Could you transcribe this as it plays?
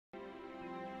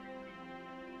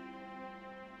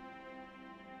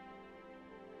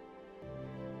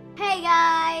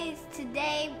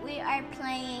today we are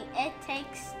playing It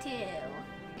Takes Two.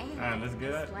 And let's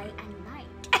get it. It's late at night.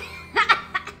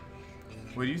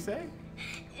 What do you say?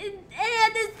 And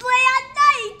it's late at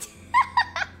night.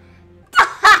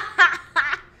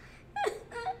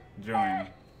 Join.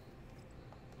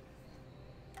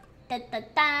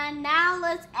 Now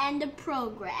let's end the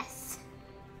progress.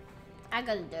 I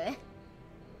gotta do it.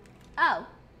 Oh,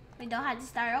 we don't have to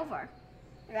start over,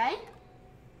 right?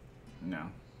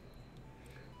 No.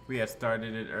 We had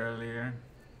started it earlier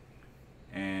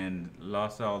and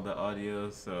lost all the audio,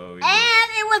 so we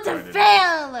it was a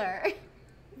failure.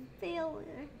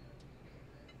 Failure.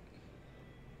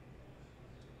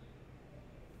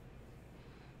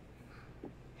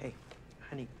 Hey,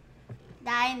 honey.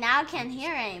 I now can't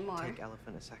hear anymore. Take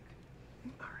elephant a sec.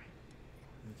 All right.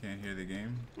 You can't hear the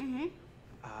game? Mm-hmm.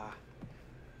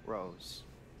 Rose.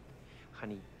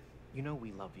 Honey, you know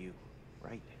we love you,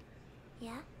 right?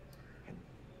 Yeah? And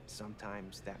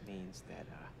sometimes that means that,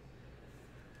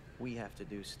 we have to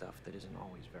do stuff that isn't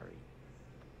always very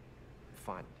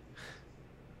fun.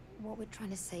 What we're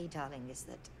trying to say, darling, is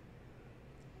that,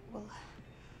 well,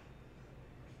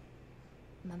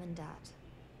 Mum and Dad,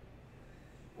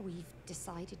 we've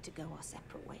decided to go our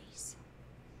separate ways.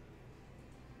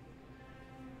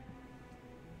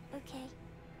 Okay.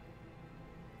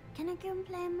 Can I go and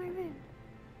play in my room?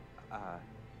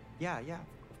 Yeah,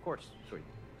 of course, sweetie.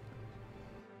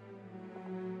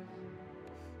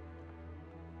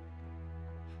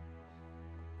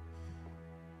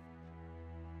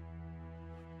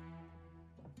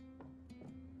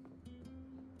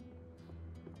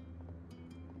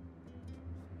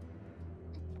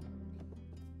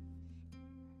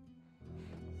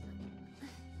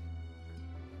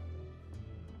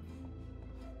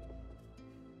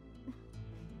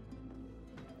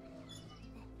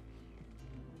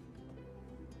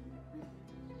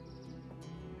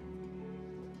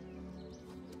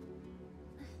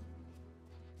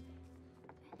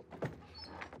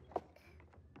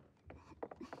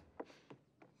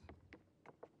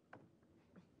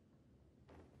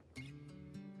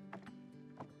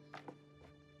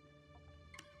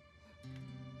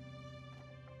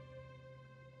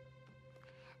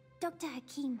 Dr.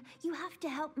 Hakim, you have to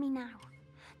help me now.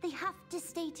 They have to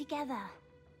stay together.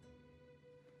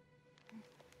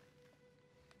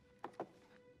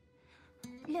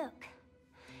 Look,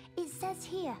 it says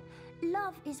here,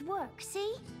 love is work,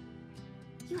 see?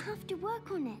 You have to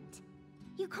work on it.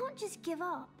 You can't just give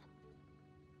up.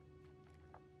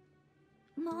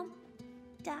 Mom,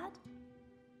 Dad,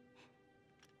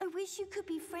 I wish you could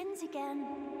be friends again.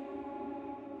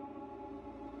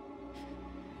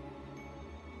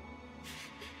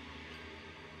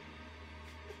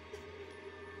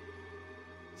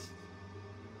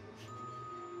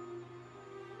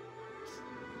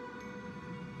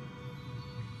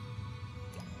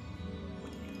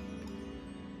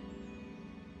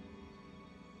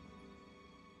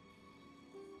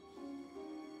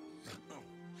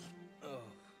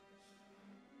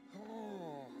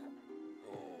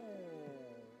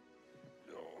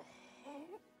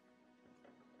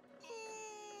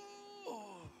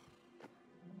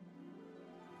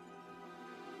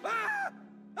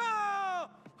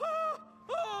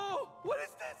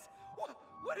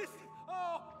 What is it?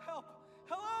 Oh, help!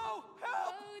 Hello!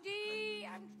 Help! Cody,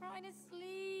 I'm trying to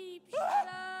sleep. Shut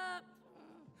up.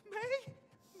 May?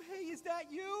 May, is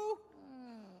that you?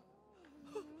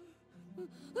 Cody!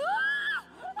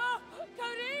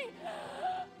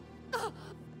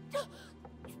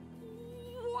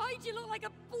 Why do you look like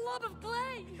a blob of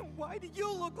clay? Why do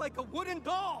you look like a wooden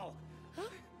doll?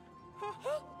 Look.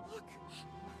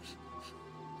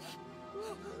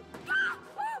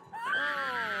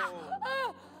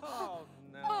 Oh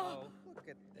no. Look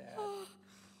at that.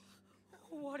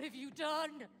 What have you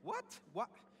done? What?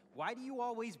 Why do you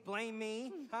always blame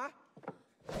me? Huh?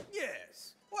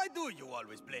 Yes. Why do you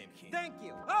always blame him? Thank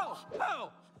you. Oh!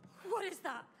 What is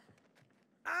that?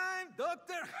 I'm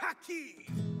Dr.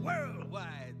 Hakim,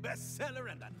 worldwide bestseller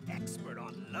and an expert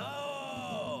on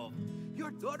love.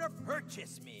 Your daughter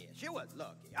purchased me. She was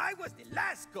lucky. I was the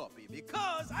last copy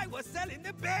because I was selling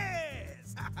the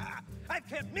best. I've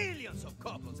helped millions of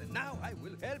couples, and now I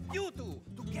will help you to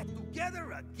get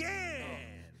together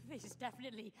again. This is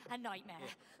definitely a nightmare.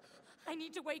 I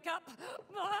need to wake up.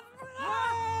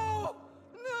 No!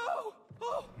 No!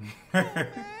 Oh,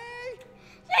 May!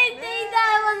 They think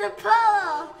that was a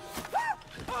pillow.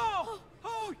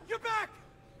 Oh, you're back!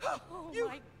 Oh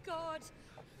my God.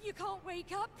 You can't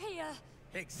wake up here.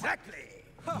 Exactly.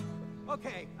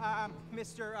 Okay,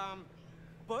 Mr.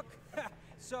 Book.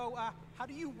 So, how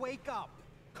do you wake up?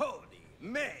 Cody,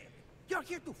 May, You're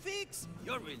here to fix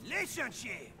your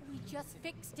relationship. We just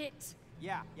fixed it.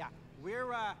 Yeah.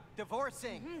 We're,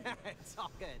 divorcing. It's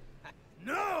all good.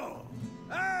 No!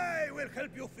 I will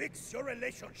help you fix your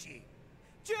relationship.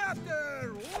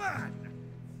 Chapter 1.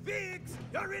 Fix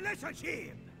your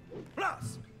relationship.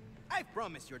 Plus, I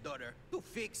promised your daughter to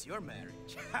fix your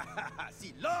marriage.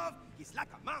 See, love is like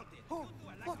a mountain. Oh, You two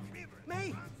are like look, a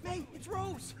river. May, it's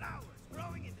Rose. Flowers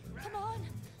growing in the grass. Come on,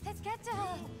 let's get to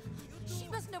her. She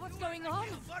must know what's going on.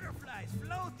 Little butterflies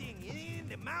floating in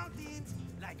the mountains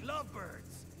like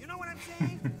lovebirds. You know what I'm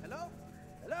saying? Hello?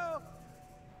 Hello?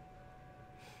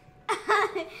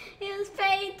 He was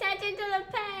paying attention to the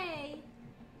pay.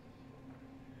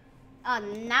 Oh,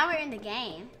 now we're in the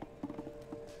game.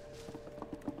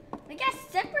 We got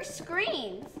separate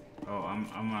screens. Oh,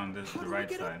 I'm on this the right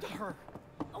Get side. up to her?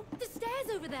 Oh, the stairs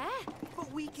over there.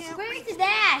 But we can't Where's reach the them.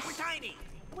 dash? We're tiny.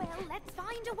 Well, let's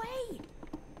find a way.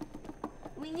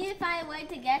 We need to find a way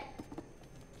to get.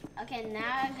 Okay,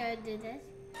 now I'm gonna do this.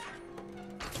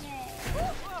 Yay.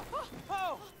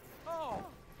 Oh,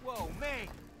 whoa,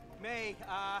 May,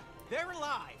 they're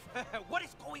alive. What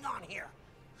is going on here?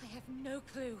 I have no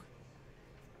clue.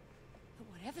 But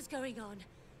whatever's going on,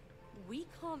 we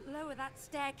can't lower that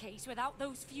staircase without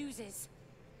those fuses.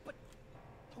 But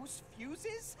those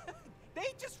fuses? They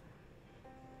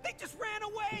just ran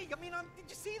away. I mean, did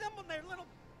you see them on their little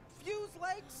fuse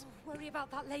legs? Oh, worry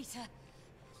about that later.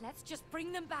 Let's just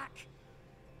bring them back.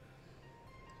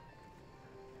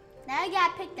 Now you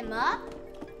gotta pick them up.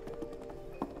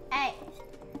 Hey,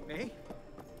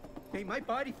 May, my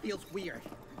body feels weird.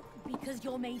 Because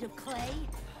you're made of clay.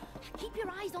 Keep your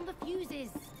eyes on the fuses.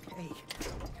 Hey,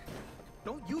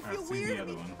 don't you I've feel seen weird? the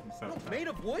other one. What's up, Look, pal? made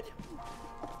of wood?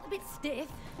 A bit stiff,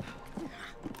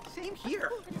 Same here.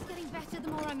 but it's getting better the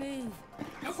more I move.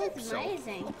 this is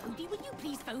amazing. Cody, would you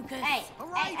please focus? Hey, All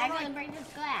right, I'm all gonna right. break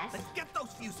this glass. Let's get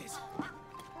those fuses.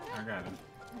 I got it.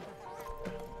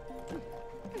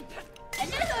 I'm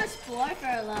just gonna explore for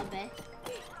a little bit.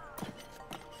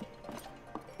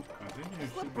 I think you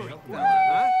should be helping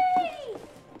Huh? them. Whee!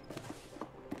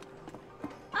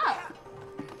 Oh,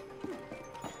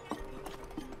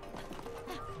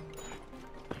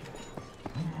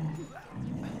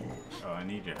 Oh, I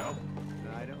need your help.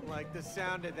 I don't like the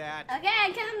sound of that.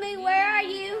 okay, coming. Where are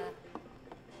you?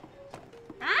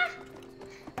 Huh?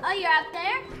 Oh, you're up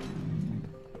there?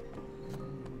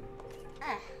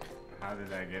 How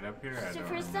did I get up here? I So don't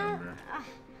for some, remember.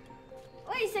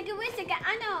 wait a second,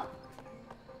 I know.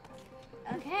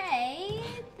 Okay,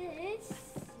 this,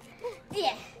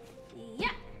 yeah.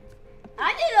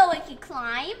 I didn't know we could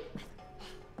climb.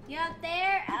 You up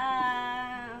there?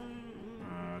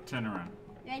 Turn around.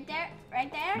 Right there.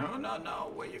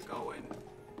 No. Where you going?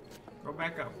 Go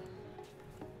back up.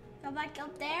 Go back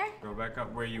up there. Go back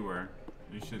up where you were.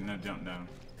 You shouldn't have jumped down.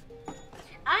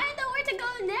 I don't know where to go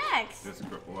next. Just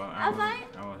go. Well, I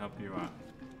will help you out.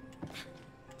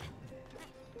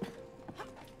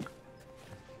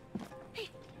 You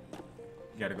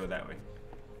gotta go that way.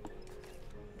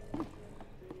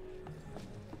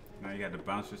 Now you got to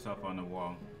bounce yourself on the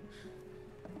wall.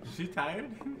 Is she tired?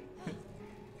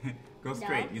 Go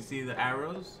straight. No. You see the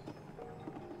arrows?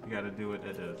 You gotta do what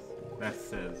it is. That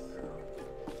says.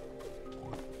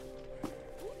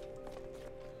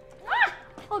 Ah!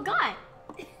 Oh God!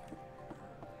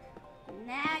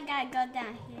 Now I gotta go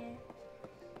down here.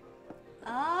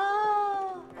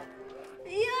 Oh!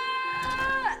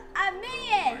 Yeah! I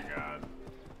made Oh it! my God.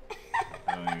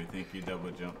 I don't even think you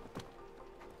double jump.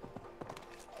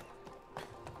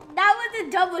 That was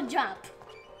a double jump.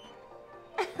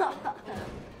 We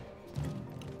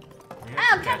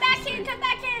have Oh, to come catch back this here, thing. come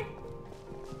back here.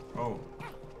 Oh.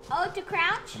 Oh, to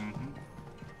crouch? Mm-hmm.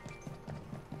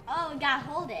 Oh, we gotta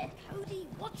hold it. Cody,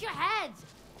 watch your head.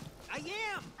 I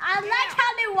am. I like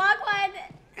how they walk while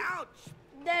Ouch.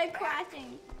 they're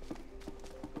crashing.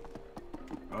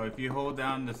 Oh, if you hold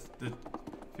down the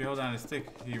stick,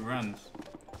 he runs.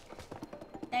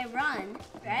 They run,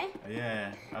 right?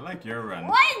 Yeah, I like your run.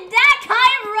 What is that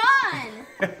kind of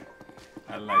run?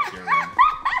 I like your run.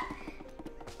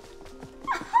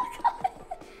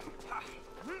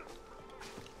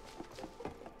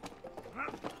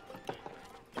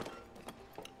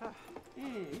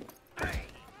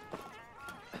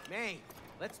 May,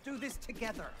 let's do this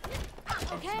together.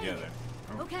 Okay. Together.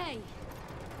 Oh. Okay.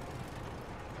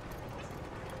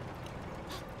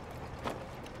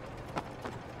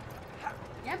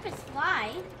 Jump and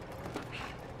slide.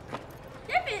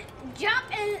 Jump and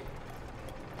jump and.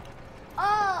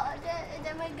 Oh,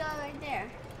 then we go right there.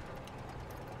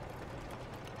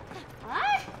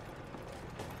 What?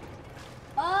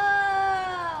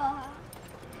 Oh!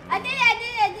 I did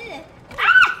it!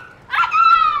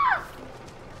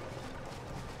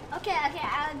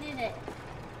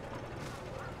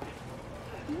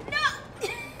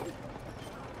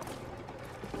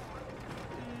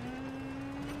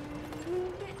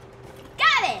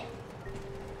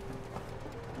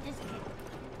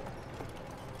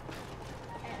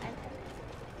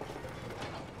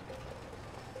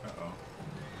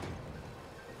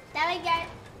 gotta get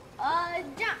a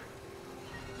jump.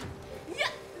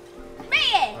 Yeah,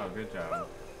 man. Oh, good job.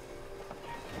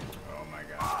 Oh my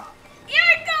god. You're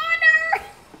a goner.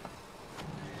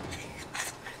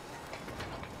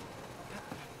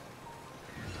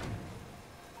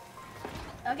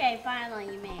 Okay, finally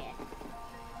you made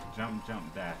it. Jump,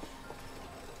 jump, dash.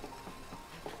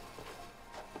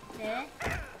 Did it?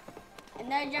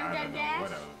 Another jump, I jump, don't know dash.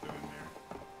 what I was doing there.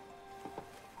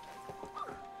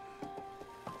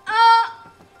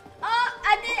 Oh,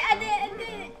 I did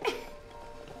it.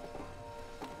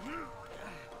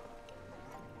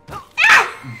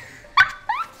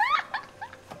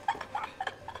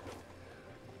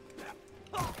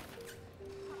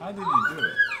 How did you do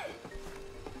it?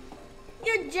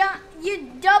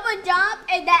 You double jump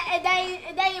and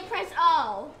then you press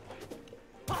O.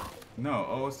 No,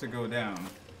 O is to go down.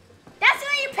 That's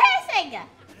what you're pressing.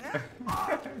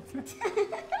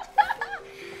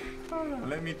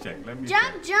 Let me check. Let me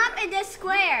Jump, check. jump, and then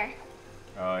square.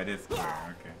 Oh, it is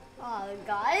square. Okay. Oh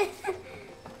God.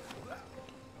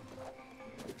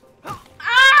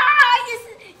 Ah!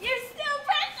 You still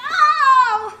press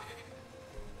O.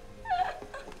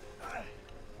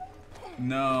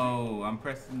 No, I'm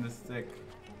pressing the stick.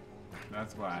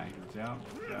 That's why. Jump,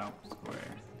 jump,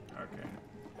 square. Okay.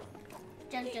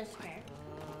 Jump, jump, square.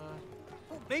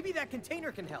 Oh, maybe that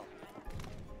container can help.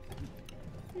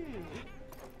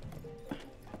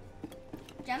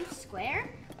 Jump, square.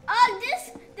 Oh,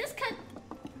 this could.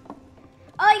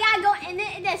 Oh, you gotta go in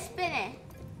it and then spin it.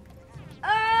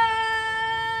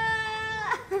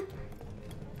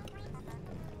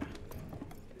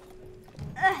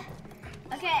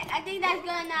 Okay, I think that's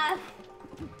good enough.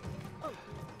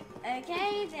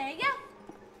 Okay, there you go.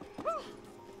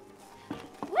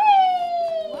 Whee!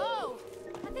 Whoa!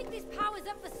 I think this powers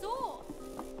up the saw.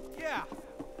 Yeah,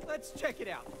 let's check it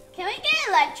out. Can we get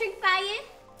electric by it?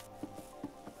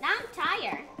 Now I'm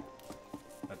tired.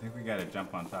 I think we gotta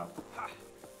jump on top.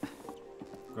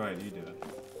 Go ahead, you do it.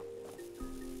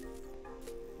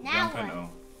 Now Jump and what? O.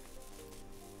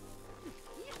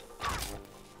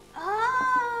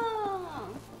 Oh.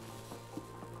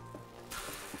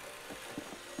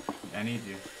 I need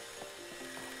you.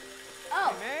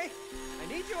 Oh. Hey, May, I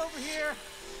need you over here.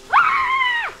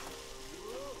 Ah!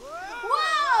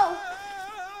 Whoa!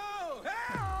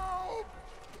 Help!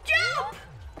 Jump!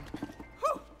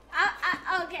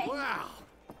 Okay. Wow.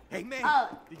 Hey, May,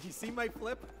 Oh. did you see my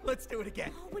flip? Let's do it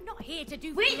again. Oh, we're not here to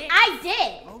do Wait, flips. I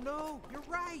did. Oh, no, you're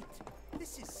right.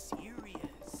 This is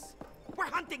serious. We're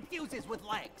hunting fuses with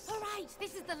legs. All right,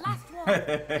 this is the last one.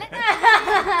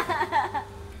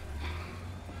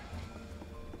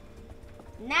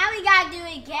 Now we gotta do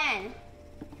it again.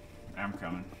 I'm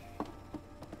coming.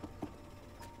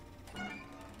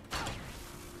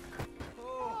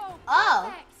 Oh.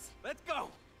 Perfect. Let's go.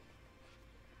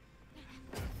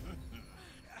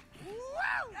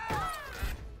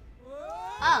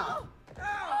 Oh.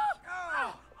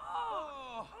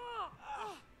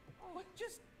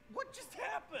 What just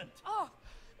happened? Oh,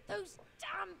 those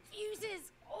damn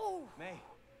fuses. Oh. May,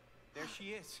 there she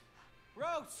is.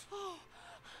 Rose. Oh.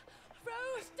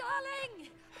 Rose, darling.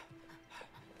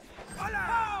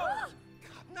 Hello!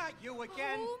 God, not you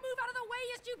again. Oh, move out of the way,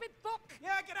 you stupid book.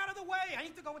 Yeah, get out of the way. I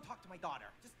need to go and talk to my daughter.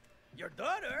 Just Your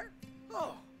daughter?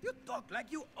 Oh, you talk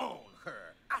like you own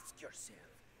her. Ask yourself,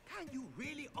 can you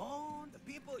really own the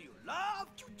people you love?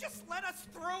 you just let us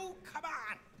through. Come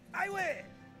on. I will.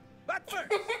 But first,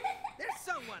 there's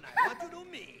someone I want you to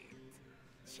meet.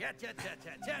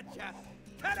 Cha-cha-cha-cha-cha-cha.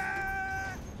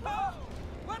 Ta-da! Oh,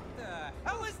 what the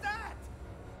hell is that?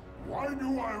 Why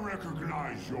do I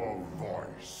recognize your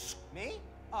voice? Me?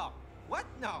 Oh, what?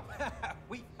 No,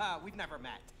 we've never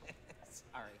met.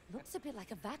 Sorry. Looks a bit like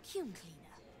a vacuum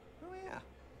cleaner. Oh yeah.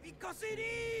 Because it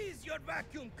is your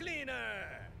vacuum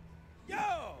cleaner.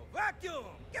 Yo, vacuum,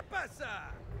 ¿qué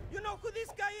pasa? You know who this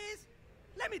guy is?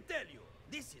 Let me tell you,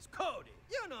 this is Cody.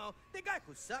 You know, the guy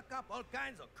who suck up all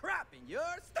kinds of crap in your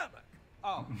stomach.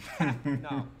 Oh,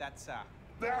 no, that's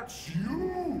That's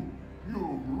you!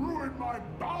 You ruined my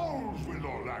bowels with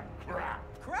all that crap!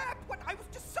 crap. What? I was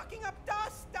just sucking up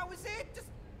dust. That was it. Just.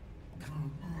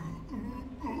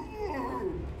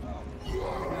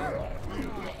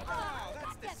 Oh,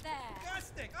 that's Get there.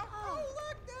 disgusting. Oh,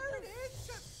 look, there it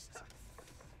is.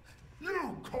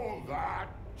 You call that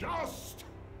just?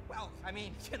 Well, I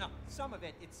mean, you know, some of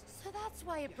it's. So that's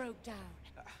why it broke down.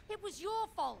 It was your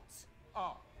fault.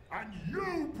 Oh, And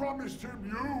you promised him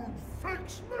you'd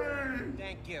fix me!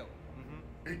 thank you.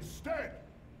 Instead,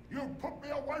 you put me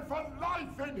away for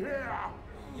life in here!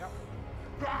 Yep.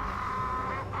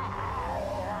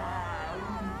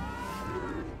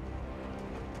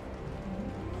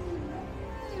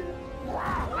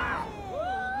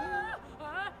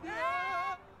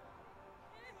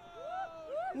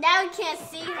 now we can't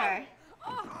see her.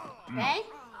 Right?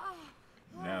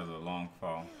 That was a long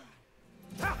fall.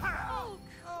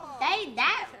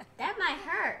 That might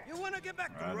hurt. You wanna get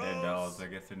back to Well, Rose? they're dolls. I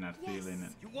guess they're not feeling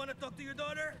it. You wanna talk to your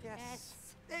daughter? Yes.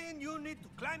 Then you need to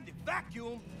climb the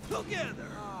vacuum together.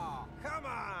 Oh, come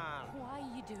on. Why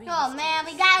are you doing Oh this? man,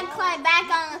 we gotta climb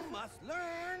back You must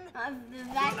learn on the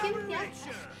vacuum. Yeah.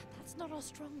 collaboration. That's not our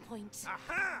strong point.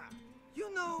 Aha!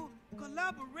 You know,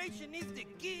 collaboration is the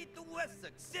key to a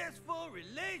successful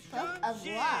relationship. of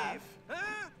love.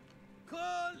 Huh?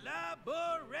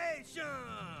 Collaboration.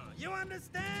 You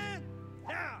understand?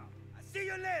 Now, I see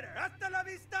you later. Hasta la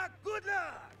vista. Good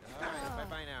luck. All right,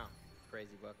 bye-bye now.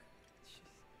 Crazy book.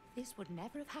 This would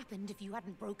never have happened if you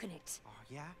hadn't broken it. Oh,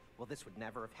 yeah? Well, this would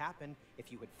never have happened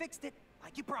if you had fixed it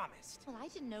like you promised. Well, I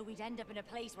didn't know we'd end up in a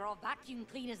place where our vacuum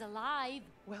cleaner's alive.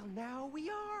 Well, now we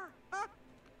are. Huh?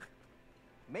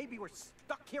 Maybe we're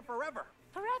stuck here forever.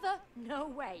 Forever? No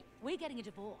way. We're getting a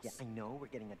divorce. Yeah, I know we're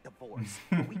getting a divorce,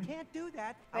 but we can't do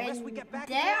that unless we get back.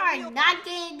 They into our are real not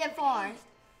getting divorced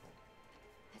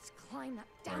Let's climb that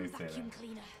damn Why do you say vacuum that?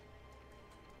 cleaner.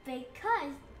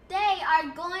 because they are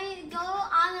going to go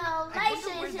on a I wonder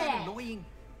where that relationship. annoying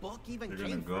book even They're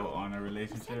came gonna go from. on a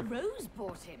relationship? Rose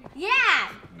bought him. Yeah.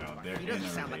 No, they're He in a doesn't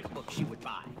sound like a book relationship. she would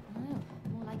buy.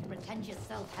 More like a pretentious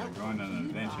They're self-help. going on an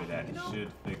adventure that You know,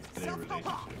 should fix their self-help.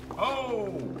 relationship.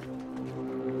 Oh!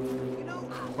 You know,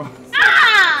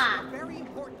 Ah! very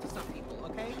important to some people,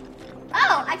 okay?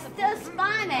 Oh, I still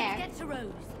spawn there. Get to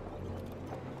Rose.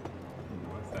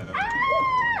 What's that?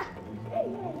 Ah!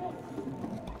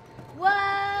 Whoa!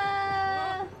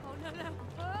 Oh, no, no.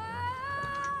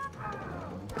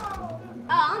 Oh,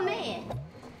 I'm in.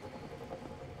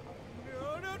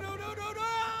 No, no, no, no, no, no!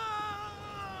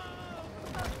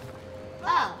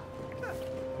 Oh,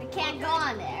 we can't go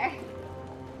on there.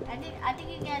 I think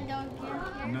you can go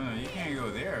here. No, you can't go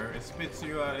there. It spits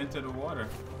you out into the water.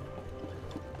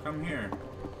 Come here.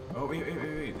 Oh, wait.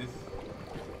 This.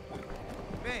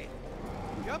 Hey,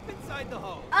 jump inside the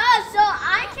hole. Oh, so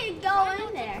I can go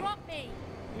in there. Drop me.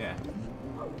 Yeah.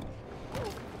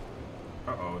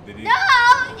 Uh-oh, did he? No,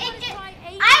 it just,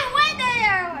 I went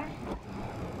there.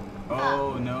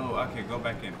 Oh, no. Okay, go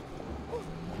back in.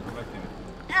 Go back in.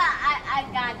 I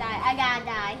gotta die. I gotta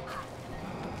die.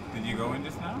 Did you go in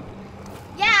just now?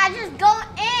 Yeah, I just go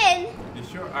in. You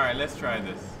sure? Alright, let's try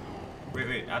this.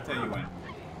 Wait. I'll tell you when.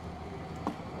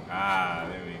 Ah,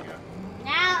 there we go.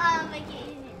 Now I'll make it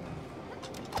easy.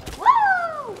 Woo!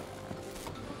 Oh,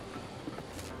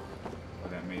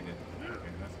 that made it.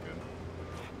 Okay, that's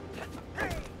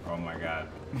good. Oh my god.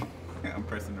 I'm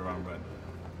pressing the wrong button.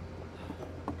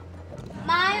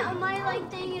 My like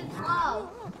thing is low.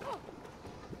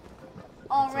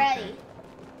 Already.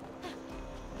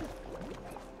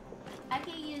 I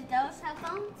can use those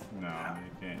headphones? No,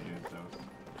 you can't use those.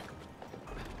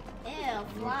 Ew,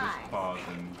 We'll fly. just pause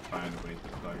and find a way to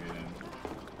plug it in.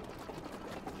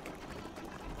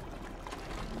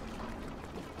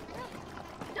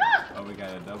 Ah! Oh, we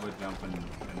got a double jump and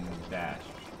dash.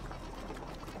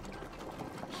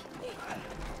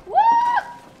 Woo!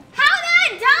 How did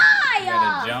I die? You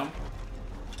gotta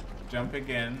jump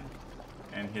again,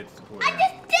 and hit square. I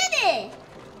just did it.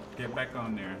 Get back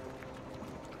on there.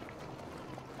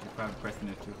 You're probably pressing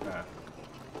it too fast.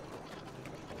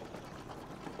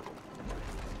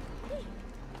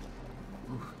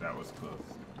 Oof, that was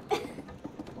close.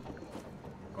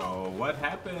 Oh, what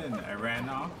happened? I ran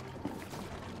off.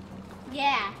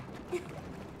 Yeah.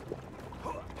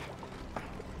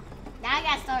 Now I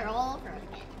gotta start all over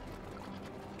again.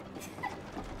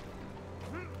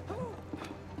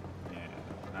 Yeah,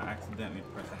 I accidentally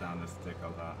pressed down the stick a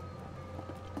lot.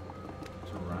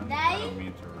 To run? I Daddy? don't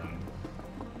mean to run.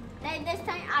 Then this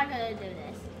time I'm gonna do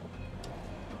this.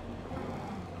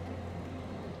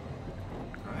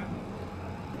 Go ahead.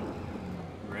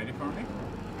 You ready for me?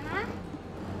 Uh-huh.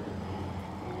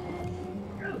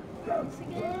 Once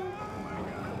again. Oh my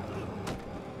god.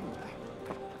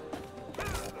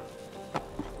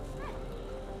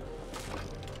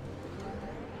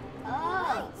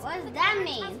 Oh, what does that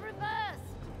mean? That's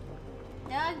reversed.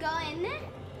 Do I go in there?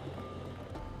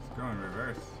 Let's go in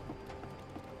reverse.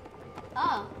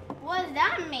 Oh, what does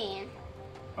that mean?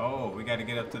 Oh, we gotta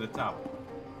get up to the top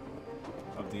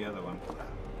of the other one.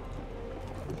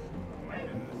 Oh my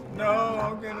goodness. No,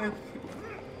 I'm gonna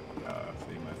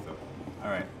see myself.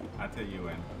 Alright, I'll tell you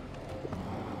when.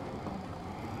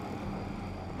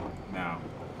 Now.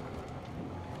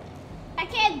 I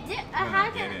can't do. No, How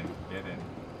get can? in, get in.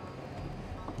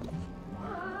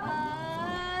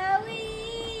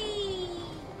 Wee.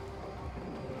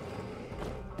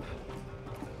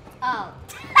 Oh.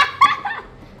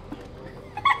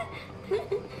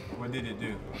 What did it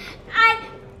do?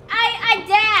 I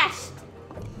dashed.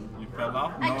 You fell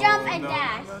off? I No, jumped and no,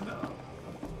 dashed. No.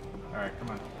 Alright, come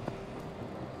on.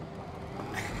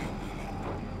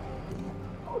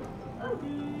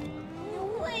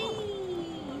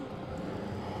 Whee!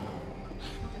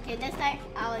 Okay, this time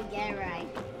I'll get it right.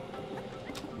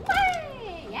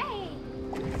 Whee! Yay!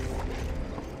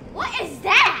 What is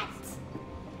that?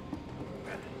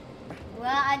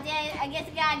 Well, I guess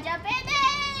I gotta jump in it.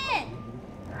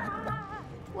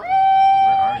 Woo!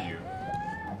 Where are you?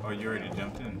 Oh, you already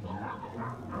jumped in.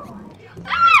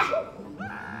 Ah!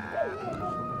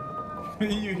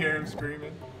 You hear him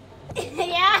screaming?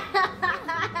 Yeah.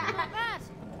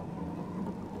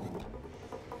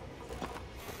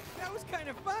 That was kind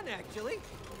of fun, actually.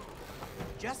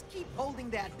 Just keep holding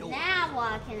that door. Now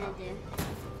what can I do?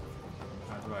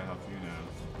 How do I help you now?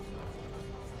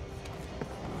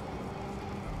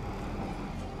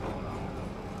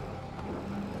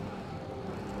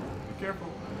 Be careful.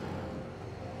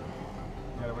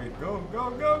 You gotta wait. Go, go,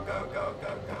 go, go, go,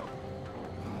 go, go.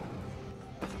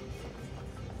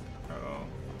 Uh-oh.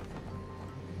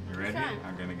 You ready? Okay.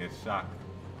 I'm gonna get shocked.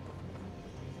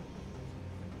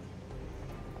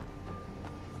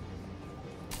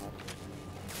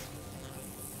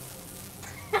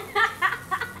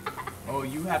 Oh,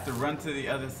 you have to run to the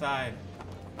other side.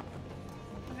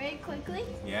 Very quickly.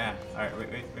 Yeah. Alright,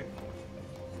 wait.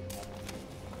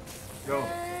 Go.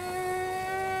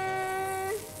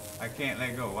 I can't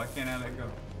let go. Why can't I let go?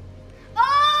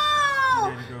 Oh!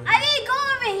 Ready to go I need to go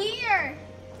over here.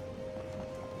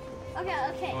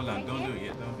 Okay. Hold on, right don't here. do it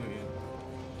yet. Don't do it yet.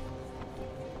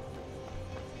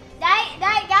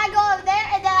 That gotta go over there,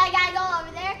 and then I gotta go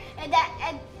over there, and then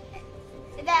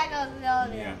I gotta go over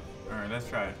there. Yeah. Alright, let's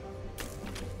try it.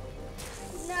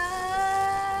 No.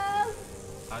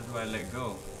 How do I let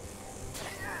go?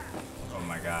 Oh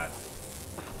my god.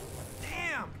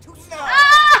 Damn, too slow.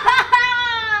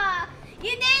 Ah!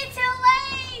 You did it too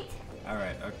late.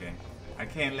 Alright, okay. I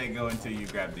can't let go until you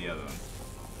grab the other one.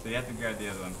 So you have to grab the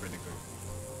other one pretty quick.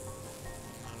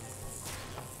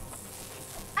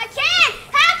 I can't.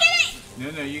 How can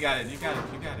I? No, you got it. You got it.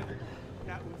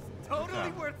 That was totally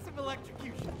job. worth some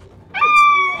electrocution.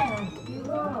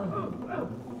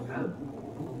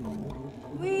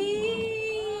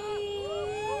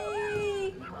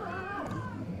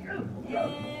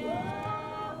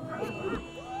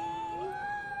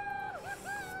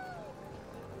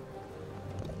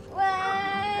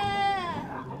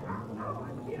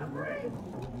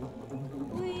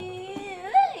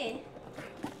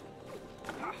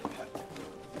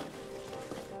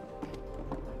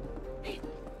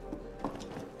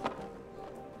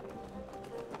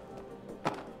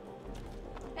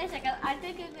 Wait a second. I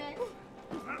think we're good.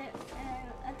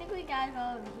 I think we gotta go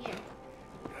over here.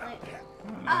 Like,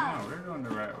 No, we're going the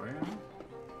right way, huh?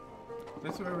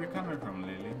 This is where we're coming from,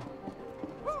 Lily.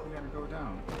 We gotta go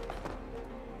down.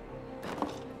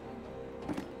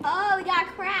 oh, we gotta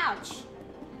crouch.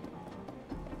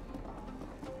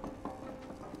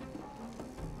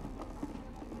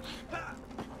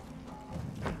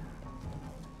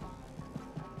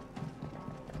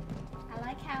 I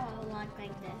like how I walk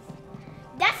like this.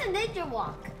 That's a ninja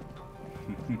walk.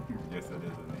 Yes, it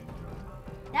is an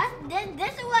angel.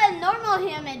 This is what a normal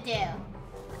human do.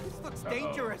 This looks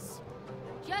dangerous.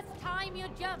 Just time your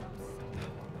jumps.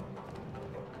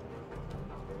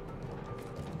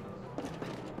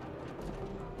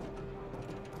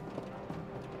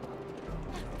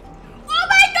 Oh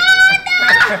my god!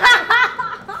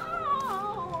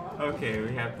 No! Okay,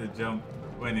 we have to jump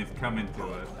when it's coming to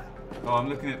us. Oh, I'm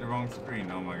looking at the wrong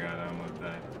screen. Oh my god, I almost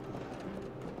died.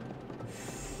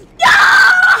 Yeah,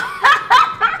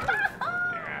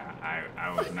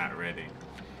 I was not ready.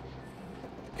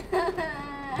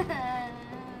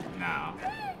 Now.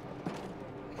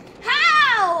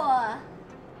 How?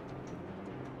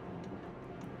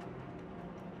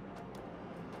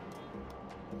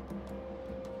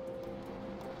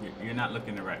 You're not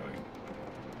looking the right way.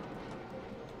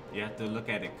 You have to look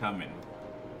at it coming.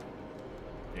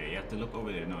 Yeah, you have to look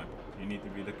over there. No, you need to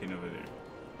be looking over there.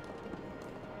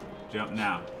 Jump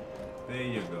now. There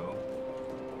you go.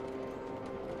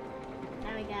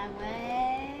 Now we got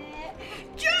what?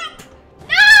 Jump!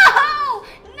 No!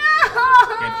 No!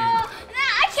 Can't you- No,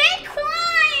 I can't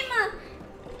climb!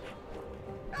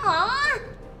 Aww.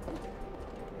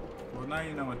 Well, now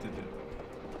you know what to do.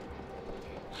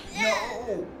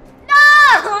 No!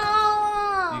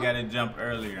 You gotta jump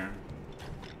earlier.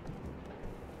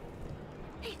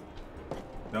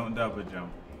 Don't double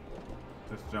jump.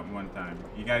 Just jump one time.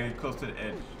 You gotta get close to the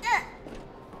edge.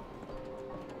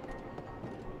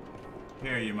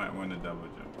 Here you might want to double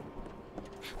jump.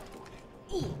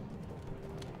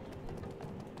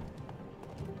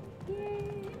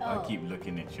 I'll keep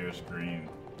looking at your screen.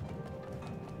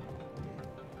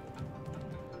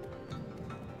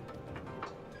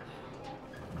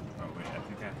 Oh wait, I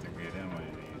think I have to get in one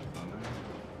of these, don't I?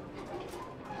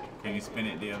 Can you spin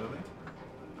it the other way?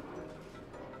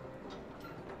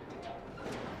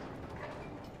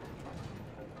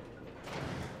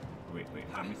 Wait,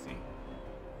 let me see.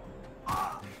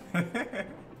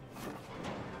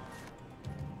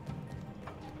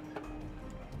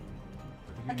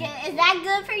 Okay, is that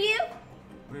good for you?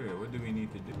 Wait, what do we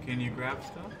need to do? Can you grab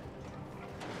stuff?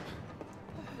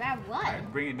 Grab what?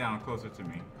 Alright, bring it down closer to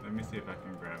me. Let me see if I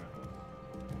can grab it.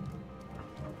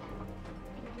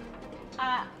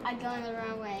 I'm going the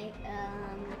wrong way.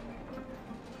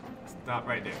 Stop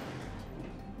right there.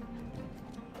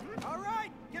 All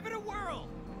right, give it a whirl.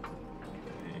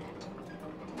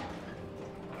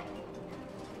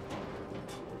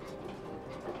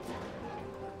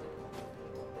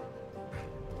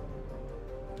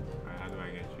 Alright, how do I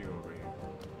get you over here?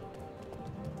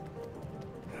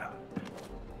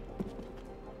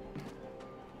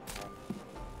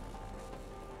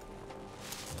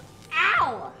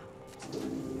 Ow!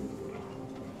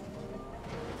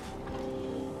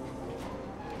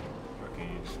 Okay,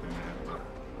 you're just gonna have to.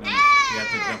 No, you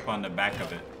have to jump on the back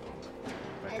of it.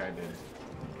 Like I did.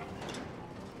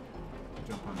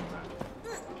 Jump on the back.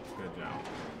 Good job.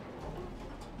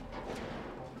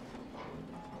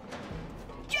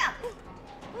 Jump!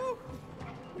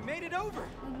 We made it over.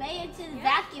 We made it to the Yeah,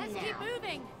 vacuum let's now. keep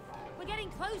moving. We're getting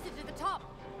closer to the top.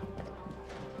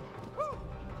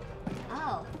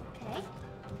 Oh, okay.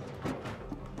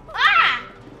 Ah!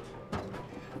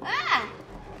 Ah!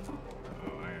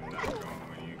 Oh, I am not going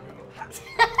where you go.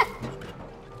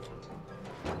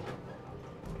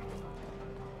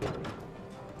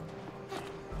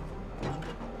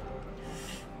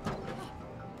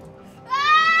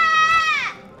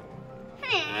 Ah!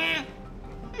 Hmm.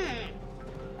 Hmm.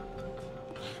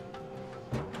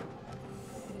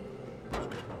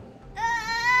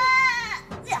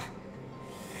 Yeah.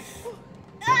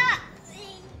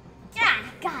 Yeah,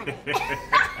 got it.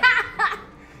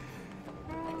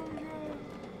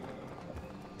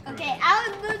 Okay,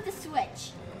 I'll move the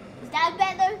switch. Is that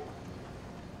better?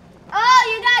 Oh,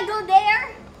 you gotta go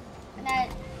there. And then,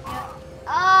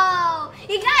 oh,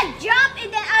 you gotta jump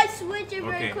and then I switch it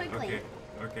very quickly.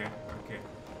 Okay.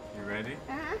 You ready?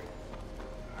 Uh-huh.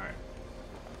 Alright.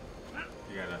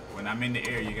 You gotta, when I'm in the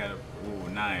air, you gotta, ooh,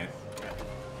 nice.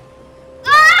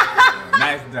 Oh,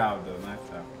 nice job though, nice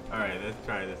job. Alright, let's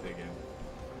try this again.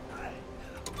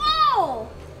 Oh!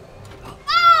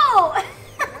 Oh!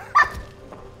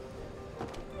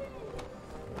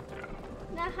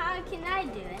 Now how can I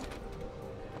do it?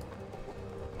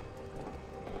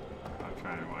 I'll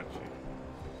try and watch you.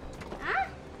 Huh?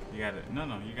 You gotta,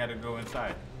 no, you gotta go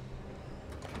inside.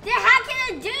 Then how can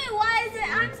I do it? Why is it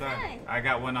Go outside? I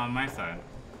got one on my side.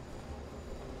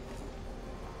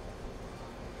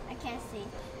 I can't see.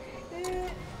 I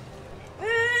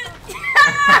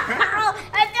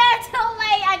did it too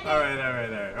late. I did.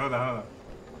 Alright. Hold on.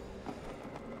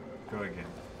 Go again.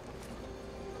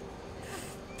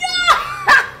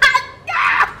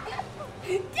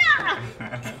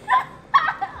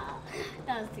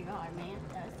 That was too hard, man.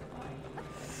 That was too hard.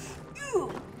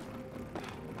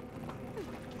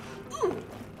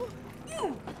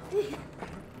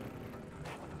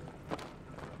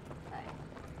 Alright.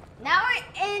 Now we're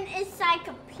in inside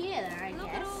computer, I Look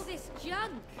guess. at all this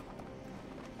junk.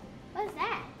 What's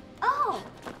that? Oh!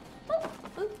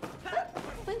 Woo.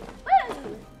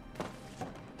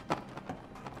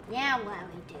 Now what do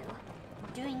we do?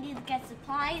 Do we need to get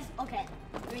supplies? Okay,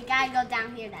 we gotta go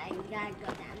down here then. We gotta go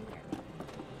down here.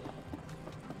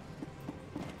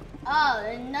 Oh,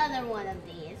 another one of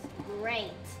these.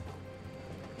 Great.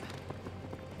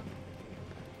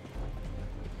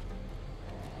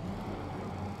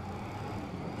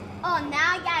 Oh,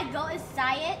 now I gotta go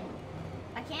inside it?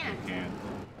 I can't. You can.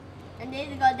 I need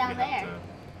to go down We have there. to-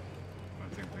 I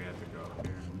think we have to go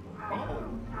here.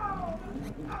 Oh,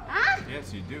 Huh?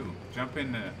 yes you do. Jump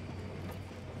in the...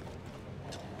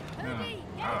 No. Ruby,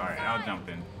 get Alright, I'll inside. jump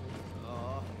in.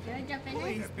 Should I jump in there?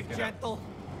 Please be pick it up. gentle.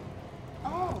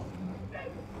 Oh.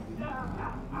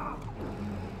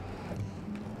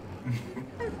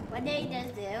 What did he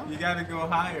just do? You gotta go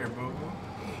higher, boo-boo.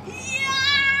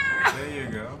 Yeah! There you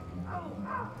go.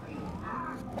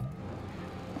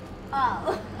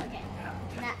 Oh, okay.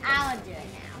 Now I'll do it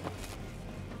now.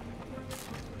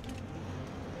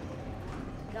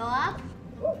 Go up.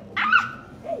 Ah!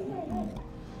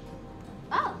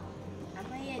 Oh, I'm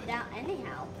putting it down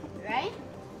anyhow, right?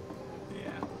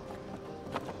 Yeah.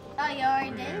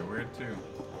 there. Where to?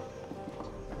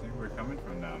 I think we're coming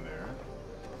from down there.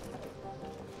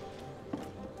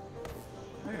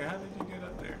 Hey, how did you get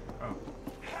up there? Oh.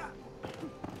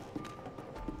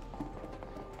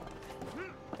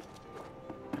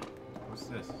 What's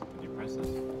this? Did you press this?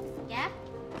 Yeah.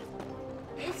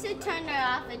 It's to turn it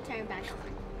off and turn it back on.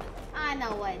 I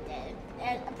know what it did.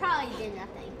 It probably did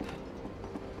nothing.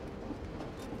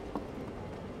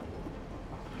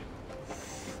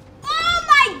 Oh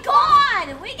my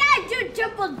god! We gotta do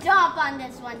triple jump on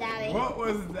this one, Daddy. What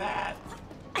was that?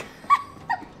 Did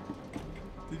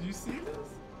you see this?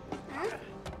 Huh?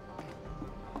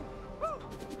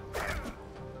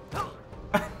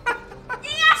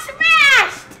 You got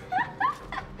smashed!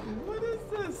 What is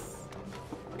this?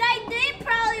 They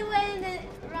probably went in the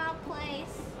wrong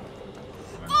place.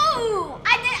 Ooh!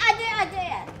 I did.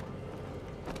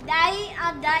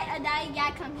 Daddy, you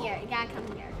gotta come here. You gotta come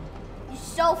here. You're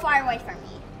so far away from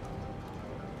me.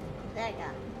 There you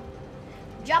go.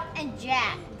 Jump and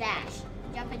dash.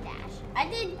 Jump and dash. I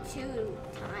did 2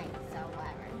 times, so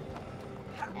whatever.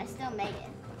 I still made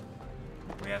it.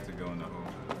 We have to go in the hole.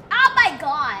 Oh my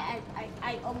god!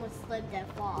 I almost slipped and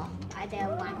fall. I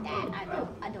didn't want that. I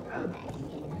don't want that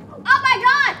again. Oh my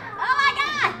god! Oh my god!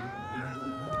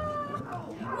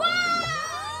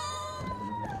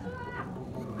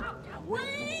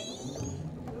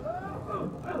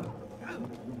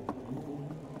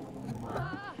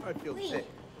 I feel sick.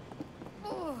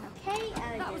 Okay,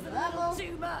 That was good a level. little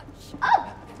too much.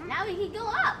 Oh! Now we can go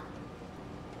up.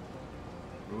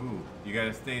 Ooh, you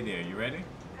gotta stay there. You ready?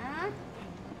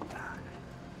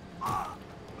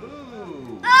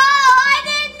 Ooh. Oh, I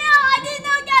didn't know I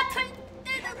got put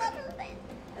through the level thing.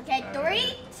 Okay,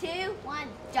 3, 2, 1,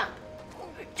 jump.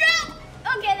 Jump!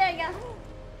 Okay, there you go.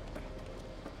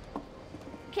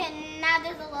 Okay, now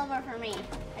there's a lever for me.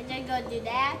 I just go do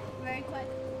that very quick.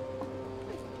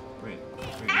 Wait.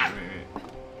 It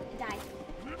died.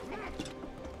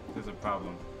 There's a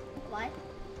problem. What?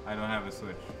 I don't have a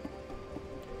switch.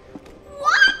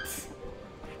 What?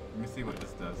 Let me see what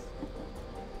this does.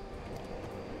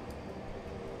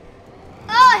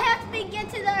 Oh, I have to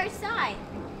get to the other side,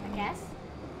 I guess.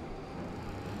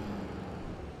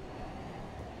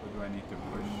 What do I need to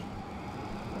push?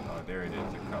 Oh, there it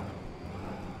is, a cup.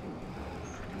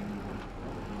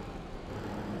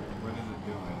 What is it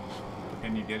doing?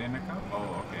 Can you get in the cup?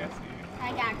 Oh, okay, I see you.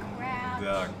 I got crouch.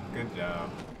 Duh, good job.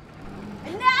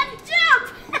 Now jump!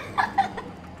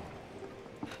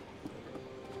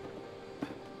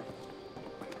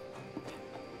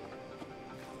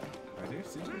 Are there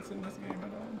secrets in this game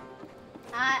at all?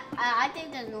 I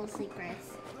think there's no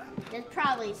secrets. There's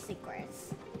probably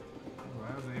secrets. Well,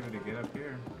 I was able to get up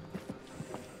here.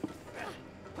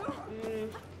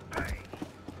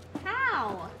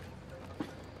 How?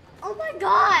 Oh my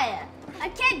god! I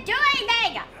can't do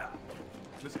anything!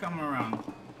 Just come around.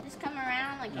 Just come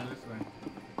around like Yeah, it. this way.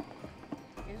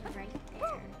 It's right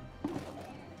there.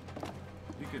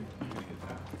 You could get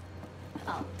that.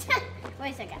 Oh.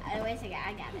 Wait a second. I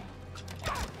got it.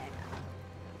 There you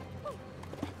go.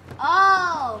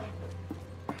 Oh!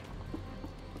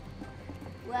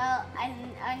 Well, I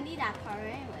need that part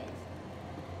anyways.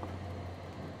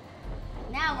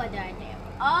 Now what do I do?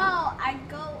 Oh, I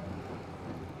go...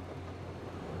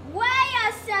 Wait a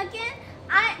second!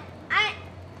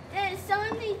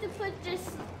 Someone needs to put this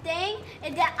thing,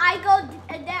 and then I go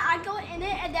in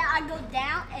it, and then I go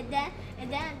down, and then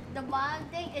the bottom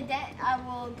thing, and then I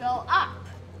will go up.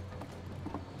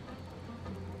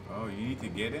 Oh, you need to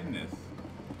get in this.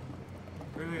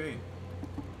 Wait.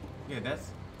 Yeah,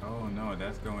 that's... Oh no,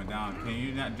 that's going down. Can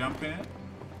you not jump in it?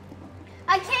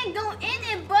 I can't go in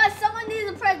it, but someone needs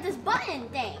to press this button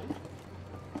thing.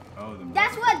 Oh, the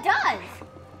That's what it does.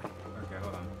 Okay,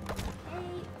 hold on.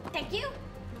 Thank you.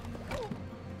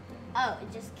 Oh,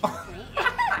 it just kills me.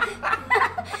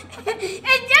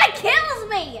 It just kills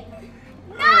me.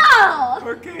 No.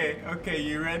 Okay,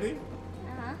 you ready?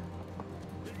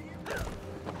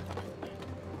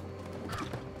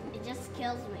 It just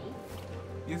kills me.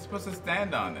 You're supposed to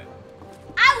stand on it.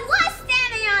 I was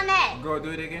standing on it. Go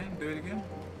do it again.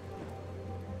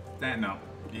 Stand, no.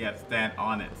 You gotta stand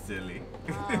on it, silly.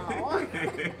 Oh.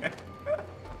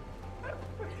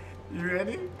 You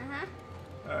ready?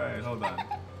 Alright, hold on.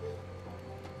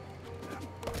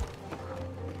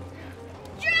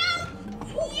 Jump!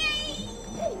 Yay!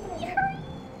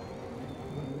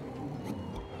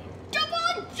 Jump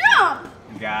on jump!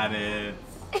 Got it.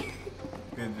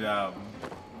 Good job.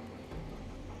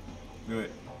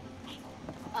 Good.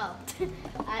 Oh,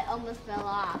 I almost fell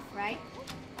off, right?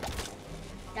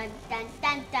 Dun dun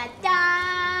dun dun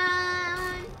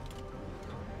dun!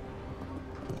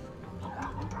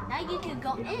 you could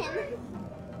go in,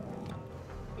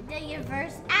 and then you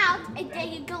reverse out, and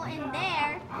then you go in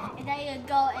there, and then you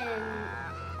go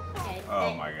in. Okay,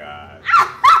 Oh my god.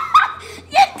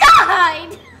 You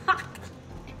died!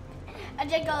 I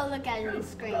just go look at the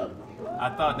screen. I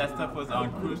thought that stuff was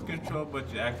on cruise control,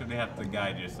 but you actually have to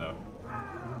guide yourself.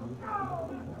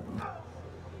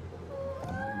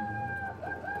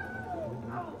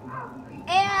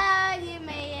 And you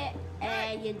made it,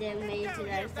 and you didn't make it to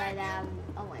the other side.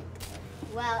 Oh my.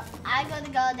 Well, I'm gonna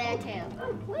go there too.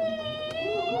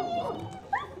 Whee!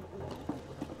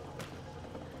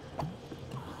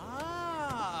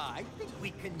 I think we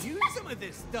can use some of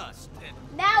this dust.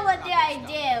 Now what do I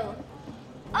do?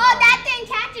 Oh, that thing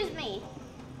catches me.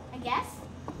 I guess,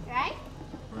 right?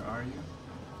 Where are you?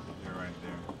 You're right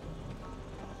there.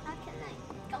 How can I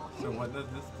go in? So what does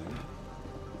this do?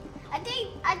 I think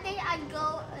I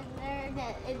go in there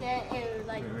and then it was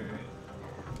like. Wait.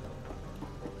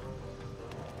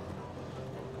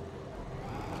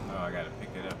 Oh, I gotta pick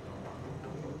it up.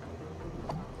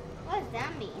 What does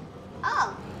that mean?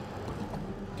 Oh,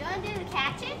 do I do to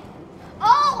catch it?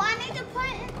 Oh, I need to put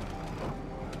it.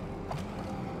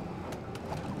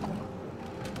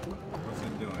 What's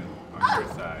it doing on your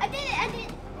Oh, side? I did it. I did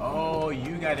it. Oh,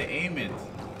 you gotta aim it.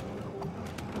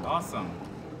 Awesome.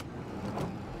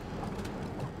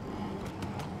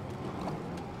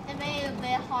 It made it a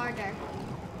bit harder.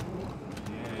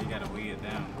 Yeah, you gotta weigh it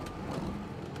down.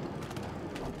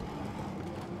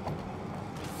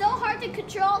 It's so hard to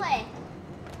control it.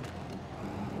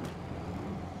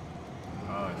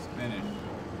 Oh, it's finished.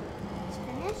 It's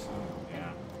finished.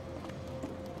 Yeah.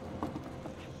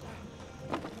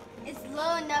 It's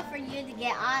low enough for you to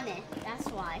get on it. That's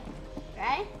why,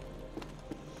 right?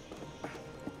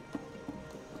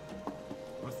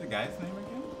 What's the guy's name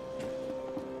again?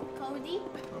 Cody.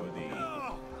 Cody.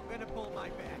 Oh, I'm gonna pull my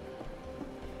back.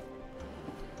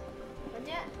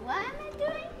 What am I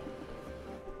doing?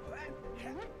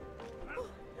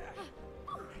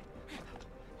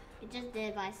 I just did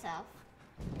it myself.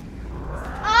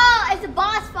 Oh, it's a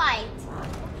boss fight.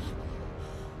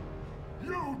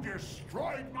 You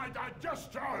destroyed my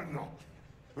digestion!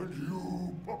 And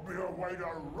you put me away to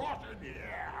rot in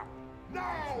here!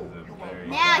 Now you will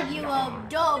Now you will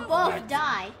both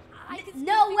die.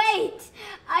 No, wait!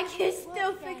 I can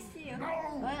still fix you.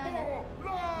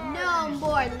 No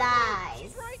more lies.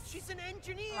 She's right, she's an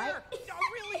engineer. Right? A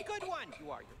really good one.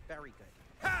 You are, you're very good.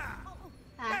 Ha!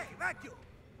 Hey, vacuum!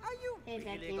 Are you Hey, really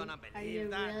Vacuum, gonna are believe you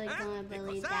that? really huh? gonna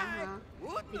believe Because that, I huh?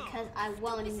 would not. Because I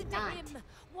won't Listen to not. him.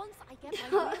 Once I get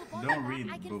my real body Don't back, read,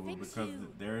 I can Boo Boo, fix because you.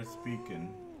 they're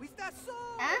speaking. Is that so?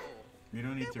 Huh? You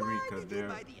don't need Then to read why because did you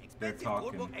buy the they're expensive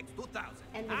talking. Toolbox X2000?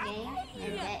 And the game,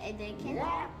 and they can.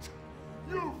 What?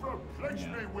 You've replaced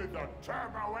Yeah. me with the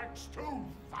Turbo X2000!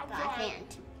 But I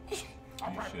can't. A You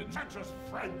shouldn't. pretentious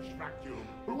French vacuum!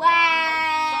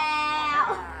 Wow!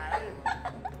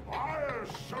 I'll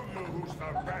show you who's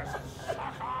the best,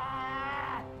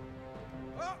 sucker!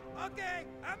 Oh, okay.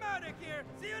 I'm out of here.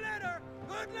 See you later.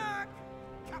 Good luck.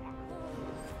 Come on.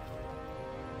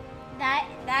 That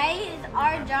is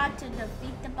our job to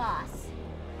defeat the boss.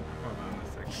 Hold on a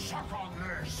second. Suck on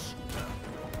this!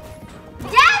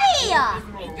 Daddy!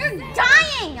 You're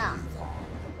dying!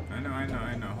 I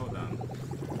know. Hold on.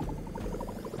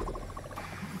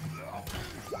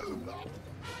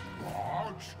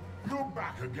 What? You're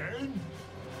back again?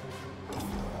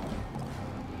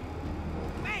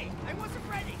 Hey, I wasn't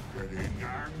ready. Getting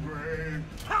angry?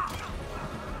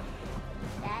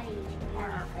 Daddy. I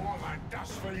have more than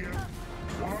dust for you.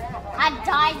 I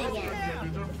died again.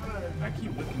 I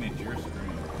keep looking at your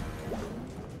screen.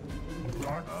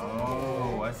 That's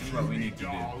Oh, I see what we need to do.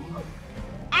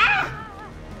 Ah!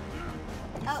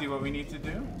 You see what we need to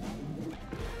do?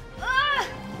 Ah!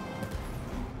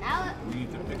 Now, We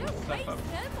need to pick Don't this stuff waste up.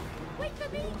 them. Wait for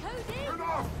me, Cody.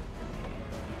 enough!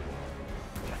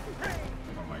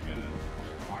 Oh my goodness.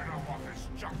 I don't want this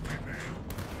junk in me.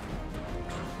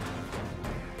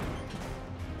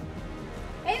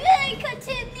 maybe I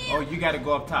continue. Oh, you gotta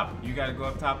go up top. You gotta go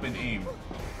up top and aim.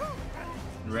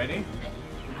 You ready?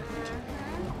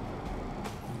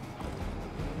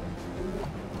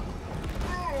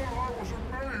 Oh, I wasn't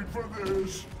made for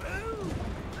this.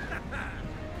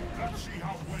 Let's see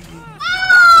how well you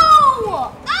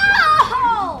Oh!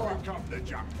 Oh! pick up the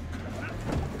junk.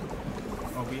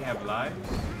 Oh, we have lives?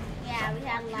 Yeah, we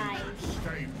have lives.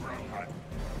 Stay broken.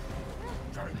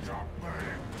 Take up me.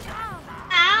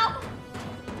 Ow!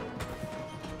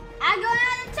 I'm going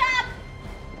on the top.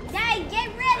 Daddy, get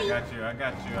I ready. got you.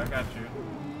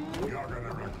 You're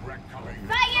gonna regret coming.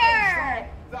 Fire!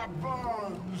 That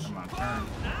burns. Come on, turn.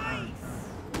 Nice.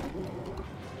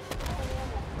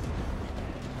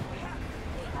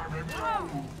 him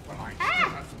go, but I still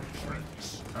have some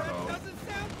tricks. Uh-oh. Doesn't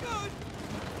sound good.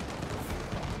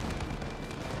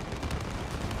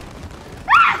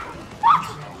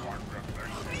 Someone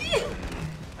replace him.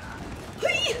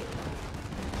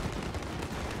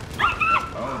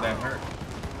 Oh, that hurt.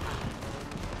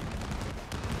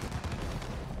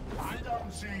 I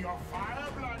don't see your fire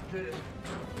blanket.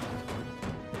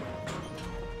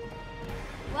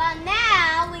 Well,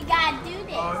 now we gotta do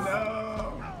this. Oh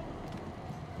no!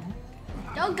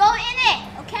 Don't go in it,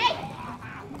 okay?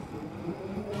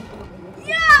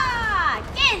 Yeah!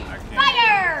 Get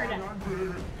fired!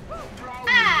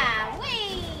 Ah,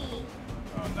 wee!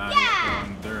 Oh, now Yeah.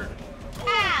 he's throwing dirt.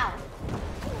 Ow!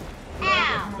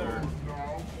 Ow! Dirt.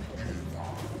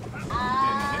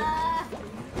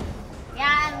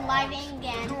 Yeah, I'm living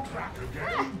again. You're back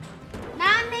again.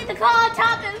 Now I need to call on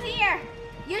top of here.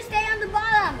 You stay on the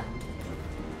bottom.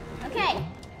 Okay.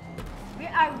 We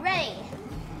are ready.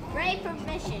 Ready for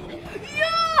mission.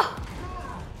 Yeah!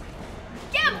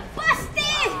 Get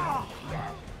busted!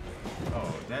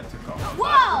 Oh, that took off.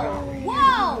 Whoa!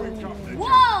 Whoa!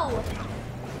 Whoa!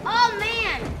 Oh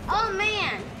man! Oh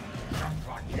man!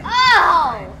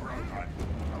 Oh!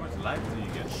 How much life do you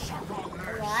get?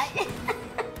 What?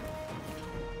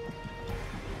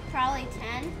 Probably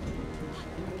 10.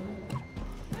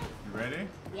 You ready?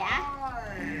 Yeah?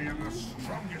 I am the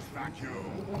strongest vacuum.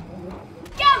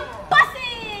 Get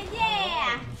busted!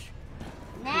 Yeah!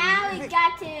 Now we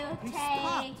got to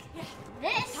take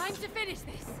this. Time to finish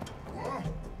this. What?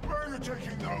 Where are you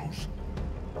taking those?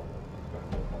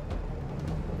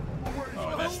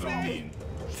 Oh, that's so mean.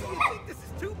 Do you think this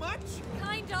is too much?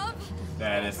 Kind of.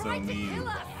 That is so Trying to mean. kill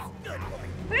us.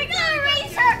 We're gonna raise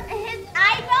his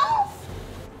eyeballs?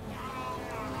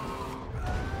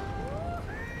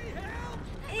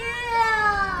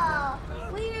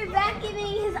 Ew! We were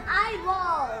vacuuming his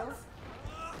eyeballs.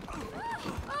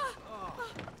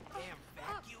 Damn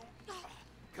vacuum.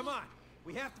 Come on.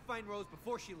 We have to find Rose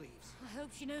before she leaves. I hope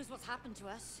she knows what's happened to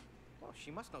us. Well,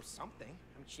 she must know something.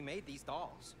 I mean, she made these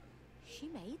dolls. She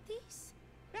made these?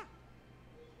 Yeah,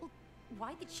 Well,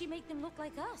 why did she make them look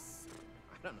like us?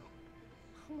 I don't know.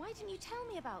 Why didn't you tell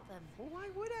me about them? Well, why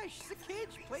would I? She's a kid.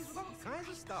 She plays with all kinds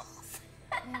of stuff.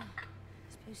 Yeah,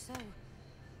 suppose so.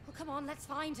 Well, come on, let's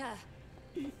find her.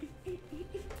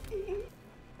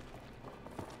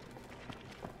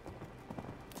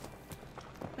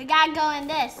 We gotta go in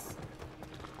this.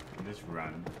 This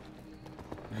run.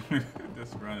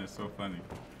 This run is so funny.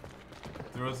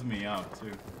 Throws me out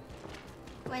too.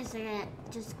 We're just gonna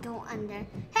just go under. Hey!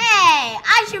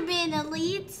 I should be in the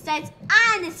lead since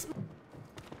I'm the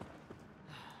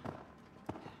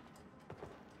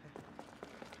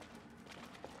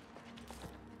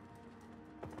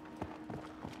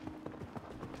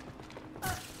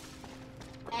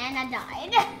and I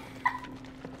died.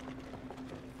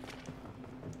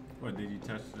 What, did you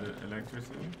touch the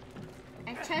electricity?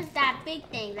 I touched that big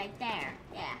thing right there.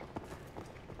 Yeah.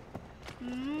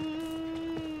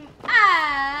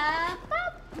 Pop.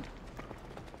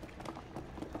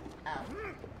 Oh.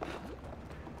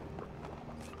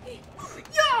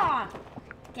 Yeah!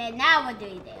 Okay, now what do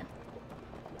we do?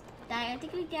 I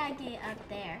think we gotta get up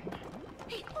there.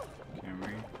 Can we?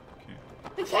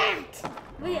 We can't!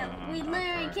 We I'll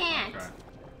literally try, can't. I'll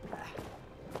try.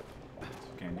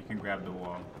 You can grab the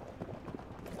wall.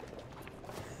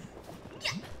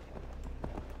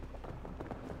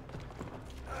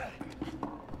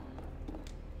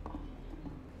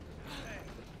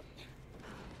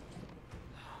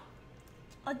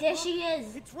 Oh, there she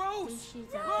is. It's Rose! She's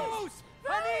Rose!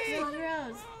 There's Honey!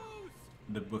 Rose.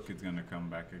 The book is gonna come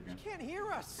back again. She can't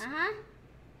hear us. Uh-huh.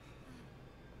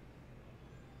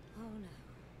 Oh no.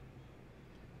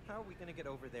 How are we gonna get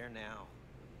over there now?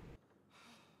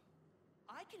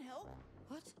 I can help.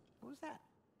 What? What was that?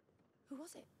 Who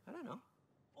was it? I don't know.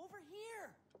 Over here.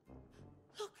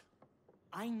 Look,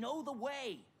 I know the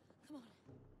way. Come on.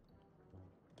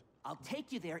 I'll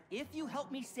take you there if you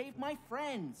help me save my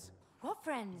friends. What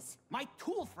friends? My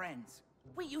tool friends.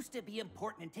 We used to be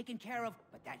important and taken care of,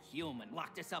 but that human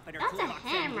locked us up in her That's a toolbox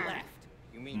and hammer. left.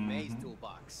 You mean May's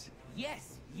toolbox?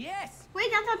 Yes, yes.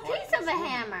 Wait, that's a piece of a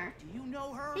hammer. Do you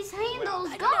know her? His handle's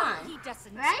No, gone. he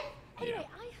doesn't. Right? Anyway,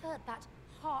 I heard that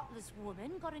heartless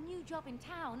woman got a new job in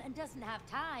town and doesn't have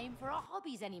time for our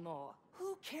hobbies anymore.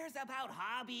 Who cares about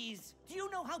hobbies? Do you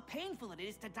know how painful it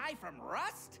is to die from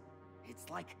rust? It's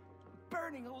like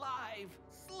burning alive,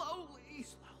 slowly.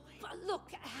 But look,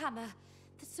 Hammer,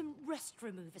 there's some rust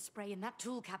remover spray in that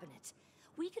tool cabinet.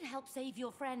 We can help save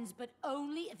your friends, but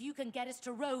only if you can get us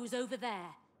to Rose over there.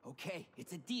 Okay,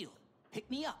 it's a deal. Pick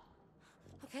me up.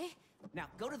 Okay? Now,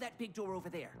 go to that big door over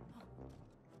there.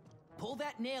 pull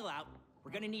that nail out. We're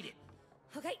gonna need it.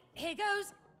 Okay, here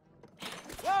goes.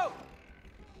 Whoa!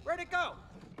 Where'd it go?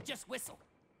 Just whistle.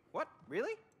 What?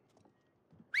 Really?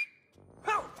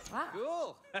 Oh, Wow.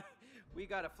 cool. We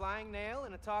got a flying nail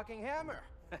and a talking hammer.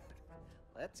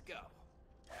 Let's go.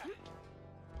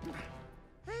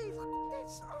 Hey, look at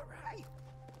this. All right.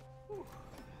 Whew.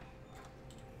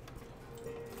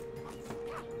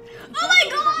 Oh my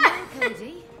God!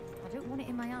 Cody, I don't want it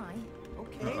in my eye.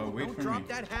 Okay, Uh-oh, well, wait don't for drop me.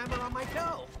 that hammer on my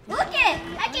toe. Look it!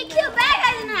 I can kill bad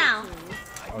guys now.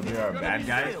 Oh, they are bad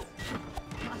guys?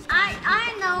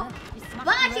 I know,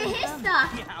 but I can hit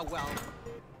stuff. Yeah, well.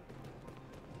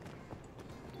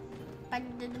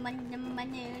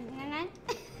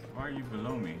 Why are you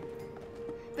below me?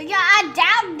 Because I'm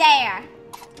down there.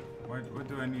 What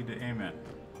do I need to aim at?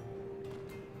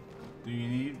 Do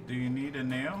you need a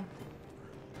nail?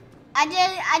 I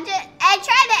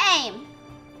tried to aim.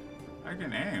 I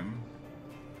can aim.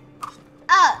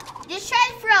 Oh, just try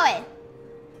to throw it.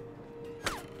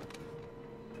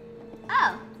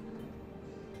 Oh.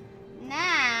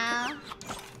 Now.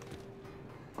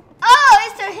 Oh,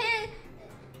 it's to hit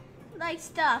like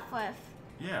stuff with.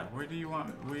 Yeah, where do you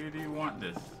want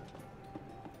this?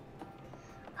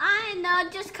 I know,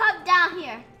 just come down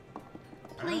here.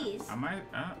 Please. I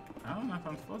don't know if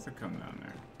I'm supposed to come down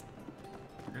there.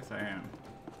 I guess I am.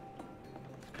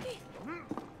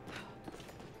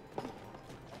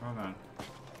 Hold on.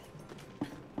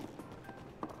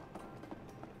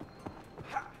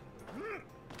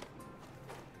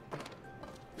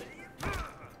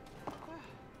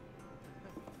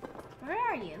 Where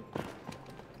are you?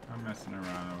 I'm messing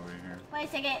around over here. Wait a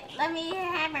second, let me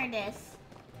hammer this.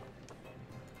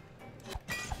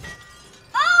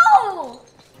 Oh!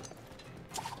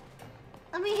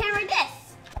 Let me hammer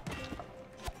this.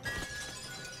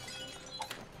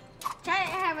 Try to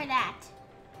hammer that.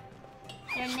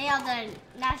 Your nails are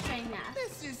not straight enough.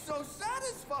 This is so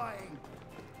satisfying.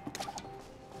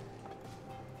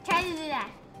 Try to do that.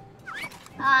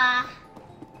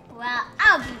 Well,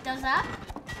 I'll beat those up.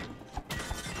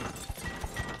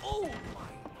 Oh,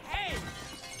 my head!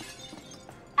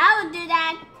 I will do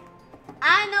that.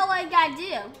 I know what I gotta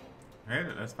do. Hey,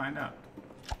 let's find out.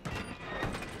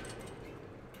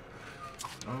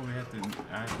 Oh,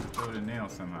 I have to throw the nail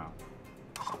somehow.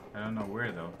 I don't know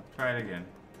where though. Try it again.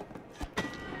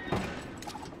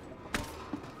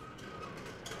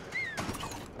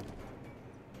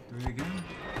 Do it again.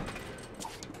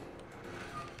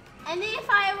 I need to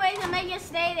find a way to make it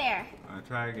stay there.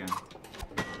 Try again.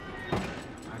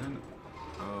 I don't know.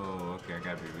 Oh, okay. I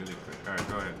gotta be really quick. All right,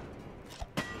 go ahead.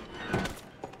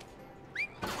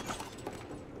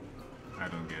 I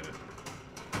don't get it.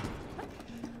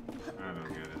 I don't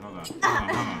get it. Hold on. Hold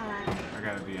on. I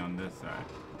gotta be on this side.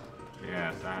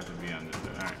 Yes, I have to be on this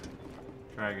side. All right.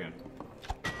 Try again.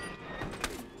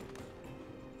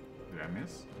 Did I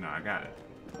miss? No, I got it.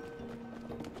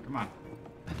 Come on.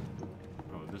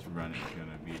 Oh, this run is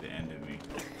gonna be the end of me.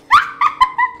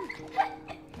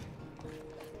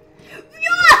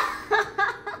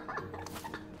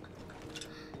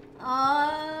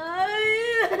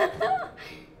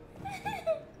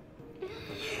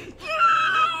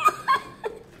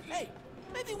 Hey,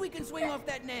 maybe we can swing off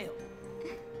that nail.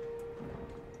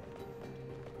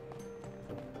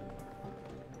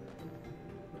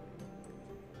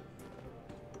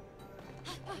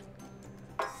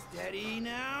 Steady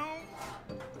now.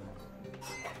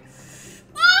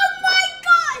 Oh my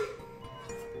God!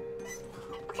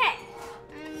 Okay.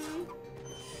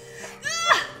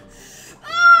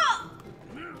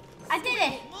 I did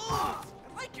it. I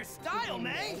like your style,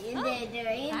 man. You did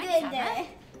it. You Thanks, did Hammer. it.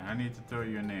 I need to throw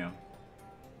you a nail.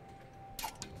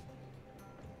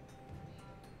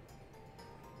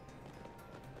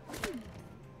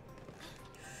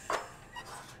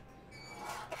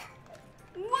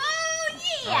 Whoa,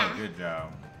 yeah. Oh, good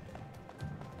job.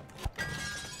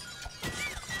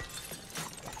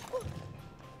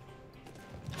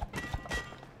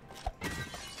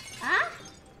 Huh?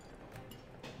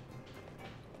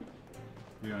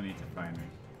 You don't need to find me.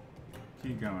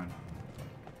 Keep going.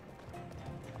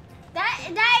 That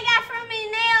I got from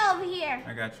me nail over here.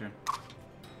 I got you.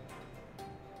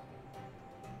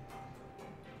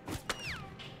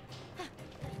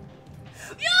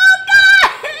 You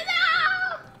got it! No!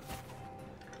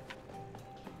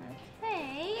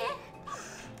 Okay.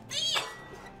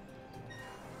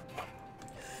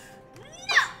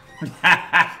 No!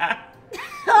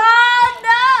 Oh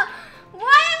no!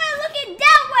 Why am I looking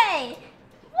that way?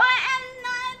 Why am I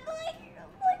not like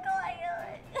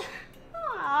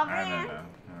Oh I man. don't know.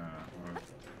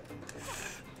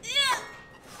 Yeah.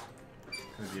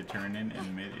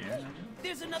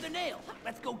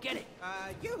 Let's go get it.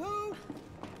 Yoo-hoo!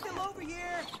 Still over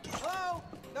here. Hello?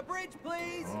 The bridge,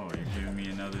 please. Oh, you're giving me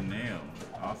another nail.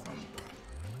 Awesome.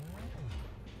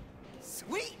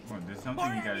 Sweet. Well, there's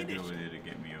something you gotta do with it to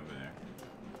get me over there.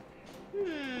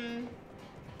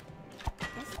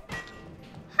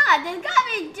 Huh, there's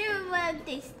gotta be do with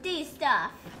these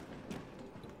stuff.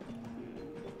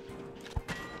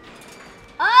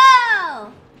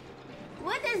 Oh!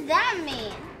 What does that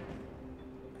mean?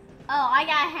 Oh, I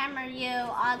gotta hammer you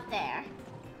out there.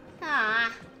 Ah.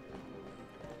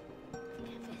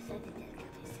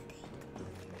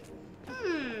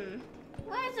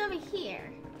 What is over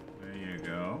here? There you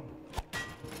go.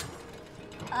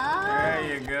 Oh. There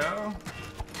you go.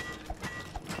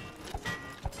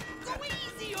 Go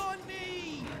easy on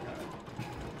me.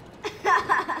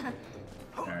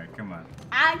 Alright, come on.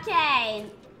 Okay.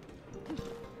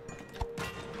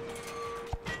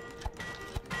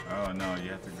 Oh no,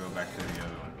 you have to go back to the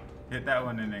other one. Hit that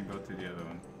one and then go to the other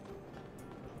one.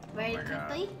 Very my God.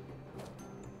 quickly.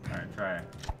 Alright, try it.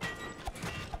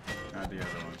 Not the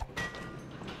other one.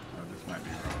 Oh, this might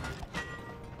be wrong.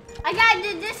 I gotta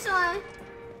do this one.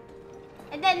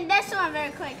 And then this one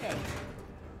very quickly. I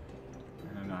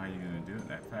don't know how you're gonna do it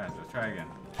that fast. Let's try again.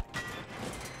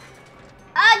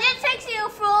 Oh, it just takes you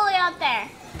fully out there.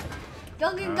 Go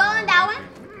on that okay. one.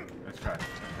 Let's try.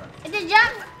 And then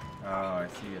jump. Oh, I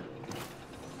see it.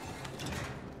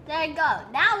 There you go.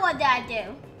 Now what did I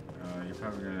do? You're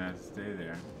probably gonna have to stay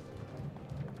there.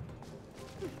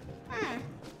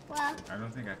 Well. I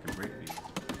don't think I can break these.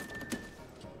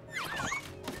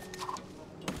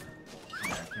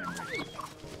 Yeah, I can't break these.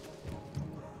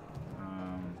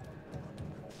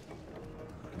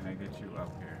 Can I get you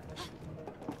up here?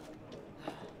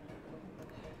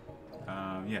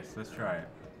 Yes, let's try it.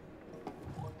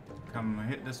 Come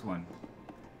hit this one.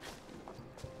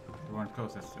 The one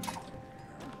closest to me.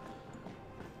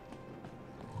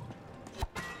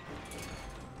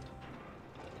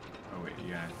 Oh wait,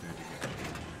 you have to do it again.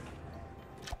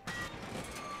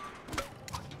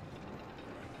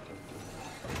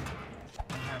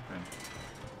 What happened?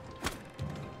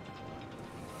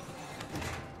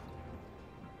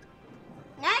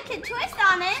 Now I can twist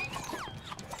on it.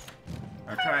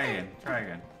 Oh, try again. Try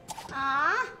again.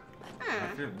 Aww. I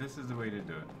feel this is the way to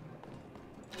do it.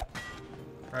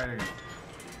 Try it again.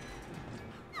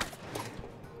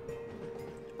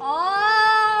 Oh.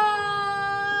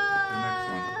 The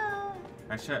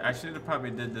next one. I should have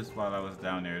probably did this while I was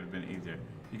down there. It'd have been easier.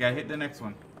 You gotta hit the next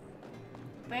one.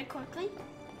 Very quickly.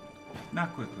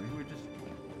 Not quickly. We're just.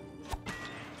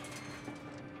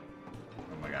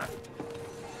 Oh my God.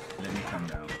 Let me come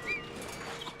down.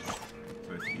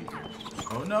 So it's easier.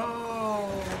 Oh no!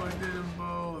 I did them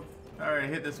both. All right,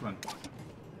 hit this one.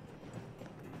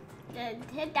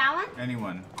 Hit that one.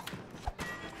 Anyone.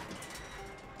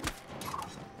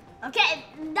 Okay,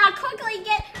 now quickly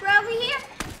get right over here.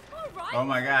 Oh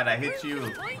my God! I hit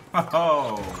you.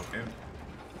 Oh.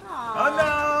 Oh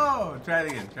no! Try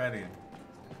it again. Try it again.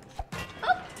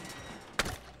 Oh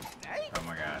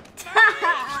my God.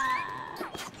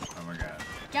 Oh my God.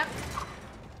 Jump.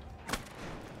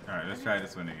 Alright, let's try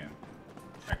this one again.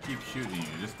 I keep shooting you.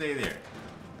 Just stay there.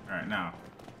 Alright, now.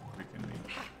 We can leave.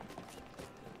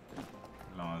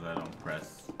 As long as I don't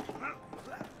press.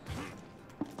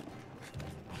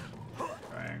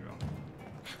 Triangle.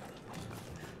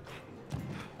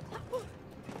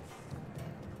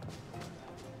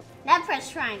 Now press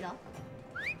triangle.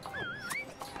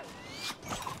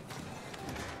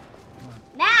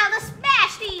 Now let's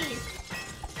smash these.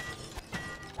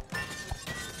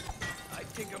 I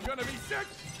think I'm gonna be sick.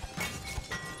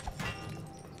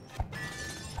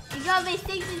 You gonna be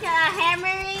sticking to a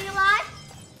hammering a lot?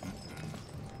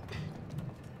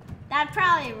 That's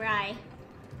probably right.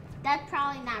 That's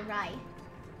probably not right.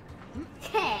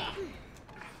 Okay.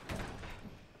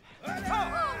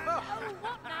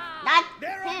 Not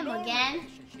him again.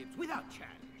 Relationships without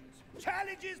challenges.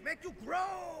 Challenges make you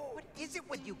grow. What is it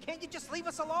with you? Can't you just leave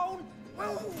us alone?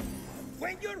 Well,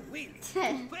 when you're willing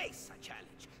to face a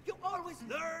challenge, you always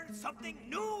learn something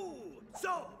new.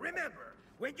 So remember,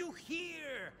 when you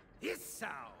hear this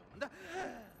sound,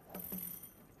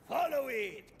 follow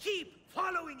it. Keep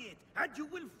following it, and you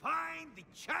will find the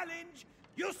challenge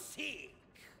you seek.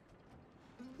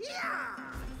 Yeah!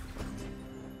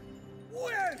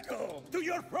 Welcome to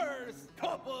your first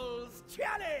couples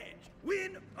challenge.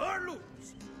 Win or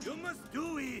lose, you must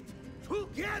do it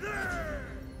together.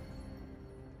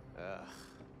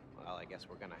 Well, I guess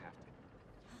we're gonna have to.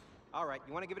 All right,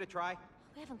 you want to give it a try?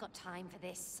 We haven't got time for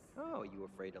this. Oh, you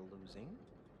afraid of losing?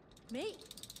 Me?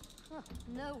 Huh,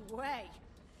 no way.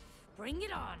 Bring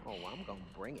it on. Oh, I'm gonna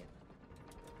bring it.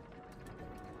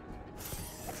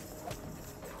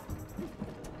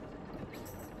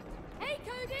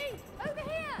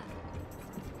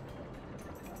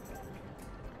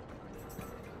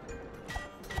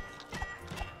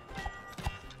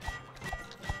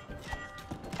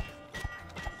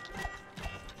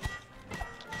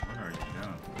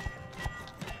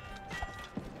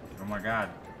 my god.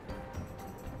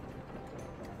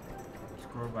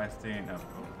 Score by staying up.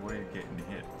 Avoid getting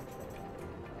hit.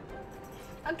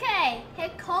 Okay,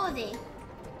 hit Cody.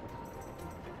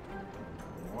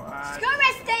 What? Score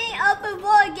by staying up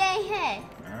avoid getting hit.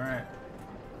 Alright.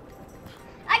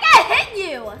 I gotta hit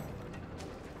you!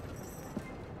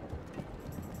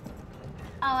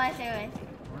 Oh, I see it.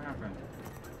 What happened?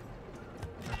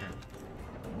 Okay.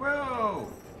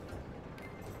 Whoa!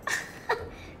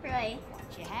 Right.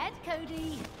 Watch your head,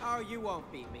 Cody. Oh, you won't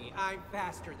beat me. I'm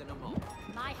faster than a mole.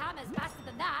 My hammer's faster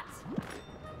than that.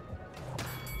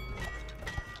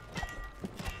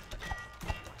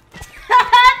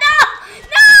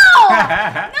 No!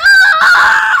 No!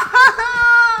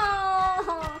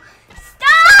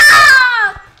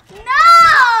 Stop! No!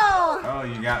 Oh,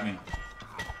 you got me.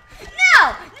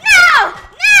 No! No!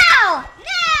 No!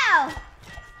 No!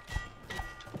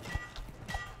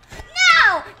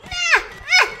 No!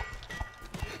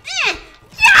 Yeah!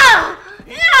 Yeah!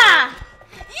 Yeah!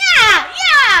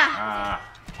 Yeah!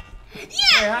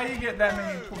 Hey, how you get that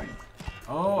many points?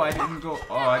 Oh, I didn't go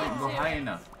high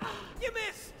enough. You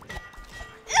missed.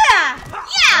 Yeah!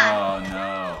 Yeah! Oh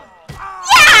no.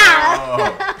 Yeah! Oh.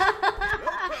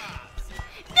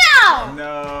 No!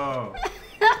 No.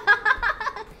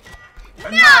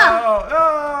 No! No!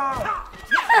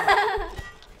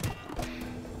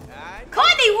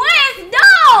 Cody wins! No!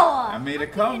 I made a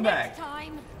comeback.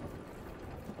 Time.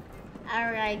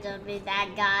 Alright, don't be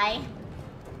that guy.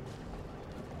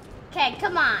 Okay,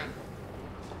 come on.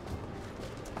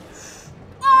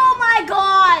 Oh my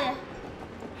god!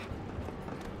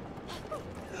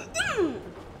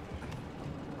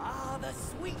 Ah, the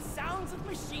sweet sounds of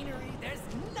machinery. There's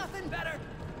nothing better.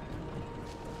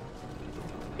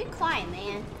 Be quiet,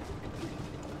 man.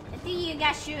 I think you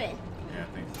gotta shoot it. Yeah, I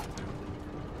think so too.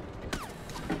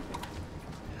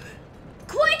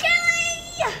 Quickly!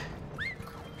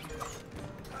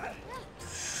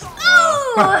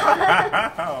 Oh!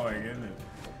 Oh my goodness.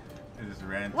 I just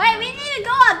ran. Wait, we need to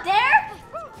go up there?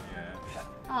 Yeah.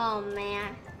 Oh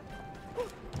man.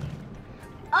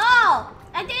 Oh!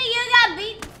 I think you got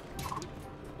beat.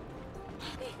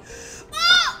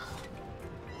 Oh!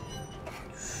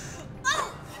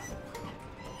 Oh!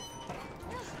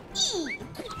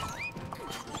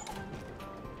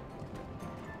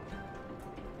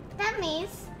 That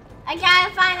means I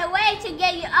gotta find a way to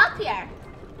get you up here.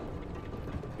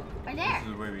 Right there. This is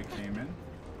the way we came in.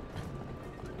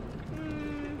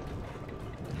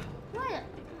 What?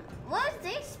 What was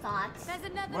these spots? There's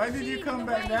another Why did you machine come in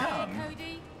the back way down? here,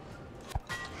 Cody.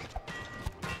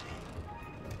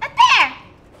 Up there!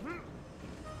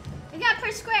 You gotta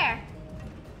push square.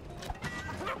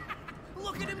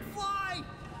 Look at him fly.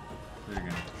 Do it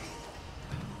again.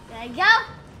 There you go.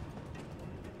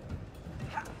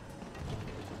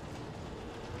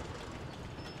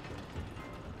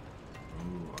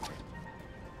 Ooh, okay.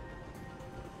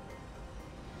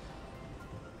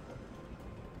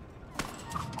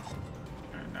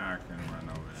 Alright, now I can run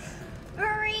over there.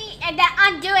 Hurry! And then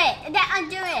undo it. And then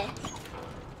undo it.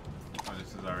 Oh,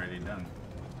 this is already done.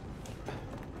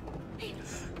 Boop.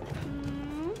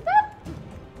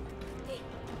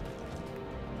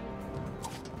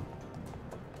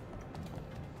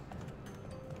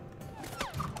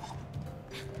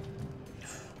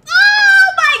 Oh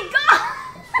my god!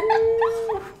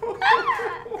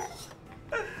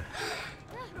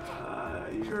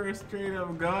 You're a straight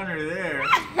up goner there. I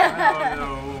don't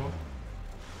know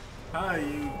how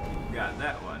you got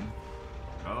that one.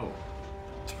 Oh,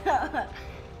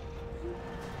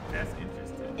 that's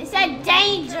interesting. It said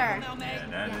danger. Yeah,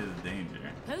 that is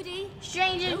danger. Cody.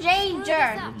 Stranger Don't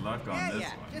danger. screw Good luck on Yeah, this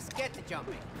yeah. one. Just get to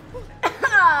jumping.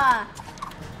 Oh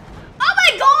my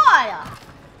god!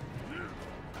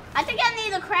 I think I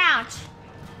need to crouch.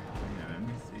 Yeah, let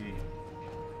me see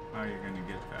how you're gonna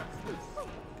get past this.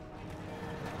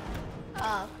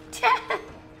 Oh.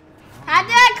 How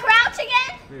did I crouch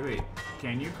again? Wait,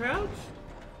 can you crouch?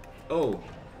 Oh,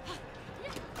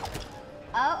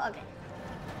 Oh, okay.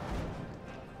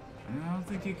 I don't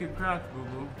think you could crouch, boo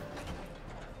boo.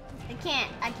 I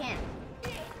can't.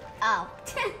 Oh.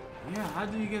 Yeah, how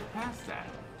do you get past that?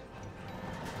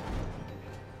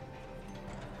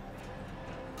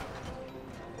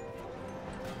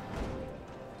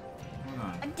 Hold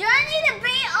on. Do I need to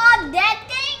be on that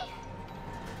thing?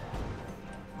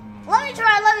 Let me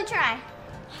try.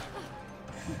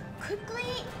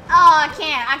 Quickly. Oh, I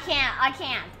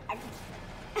can't.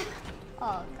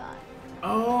 Oh, God.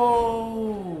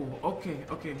 Oh,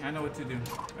 okay, I know what to do.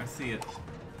 I see it.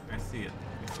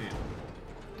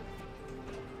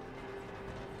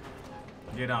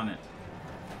 Get on it.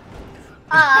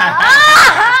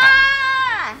 Ah!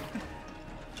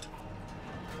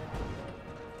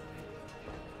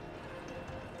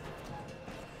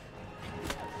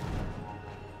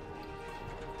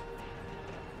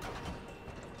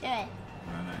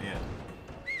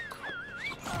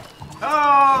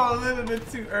 Oh, a little bit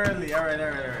too early. All right.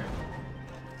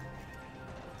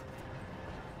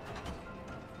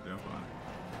 Jump on.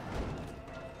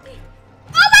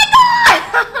 Oh my god!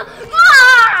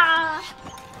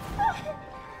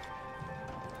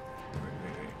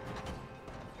 Wait.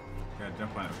 Gotta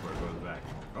jump on it before it goes back.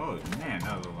 Oh man,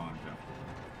 that was a long jump.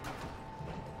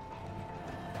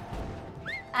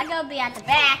 I'm gonna be at the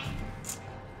back.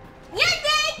 You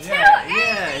did too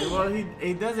Yeah. Well,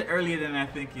 he does it earlier than I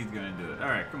think he's gonna do it. All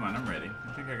right, come on, I'm ready.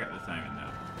 I think I got the timing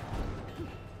now.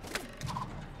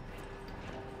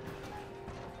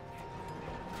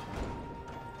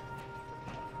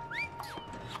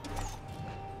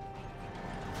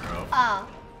 Oh.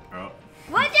 Oh.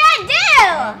 What did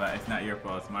I do? But it's not your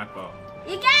fault. It's my fault.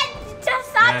 You guys just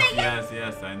stop making.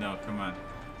 Yes. I know. Come on.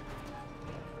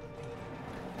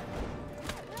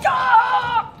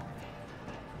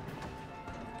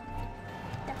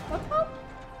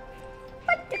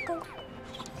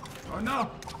 Oh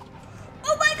no!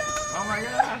 Oh my god! Oh my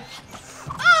gosh!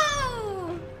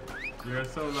 Oh! You're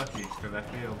so lucky because I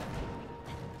feel.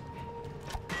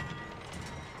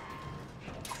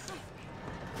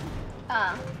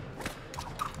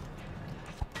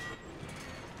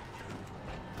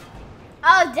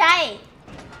 Oh, dang!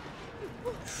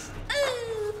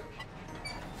 Ooh.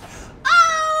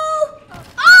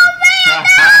 Oh man!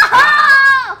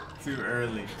 No! Too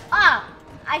early. Oh,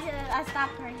 I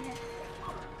stopped right here.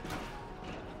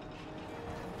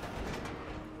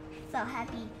 So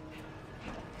happy.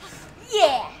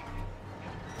 Yeah.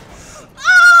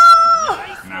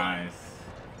 Oh! Nice.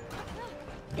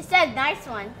 It said nice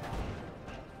one.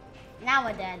 Now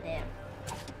what did I do?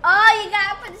 Oh, you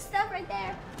gotta put the stuff right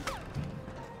there.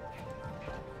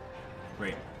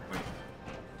 Wait.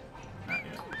 Not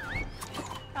yet.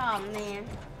 Oh man.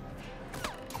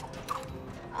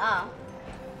 Oh.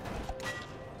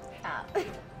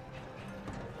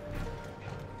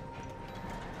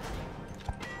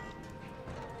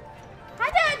 How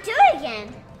do I do it again?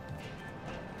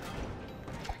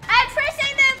 I'm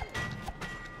pressing the.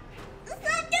 It's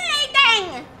not doing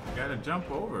anything. You gotta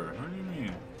jump over. What do you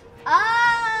mean?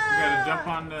 Oh. You gotta jump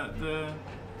on the.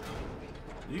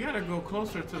 You gotta go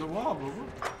closer to the wall, boo.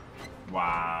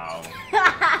 Wow.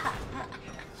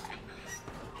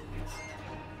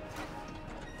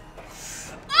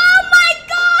 Oh my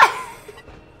god!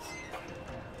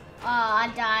 Oh,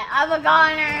 I died. I'm a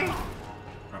goner.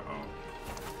 Uh-oh.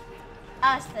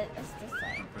 Oh, it's this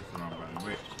side. I pressed the wrong button.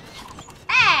 Wait.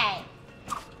 Hey!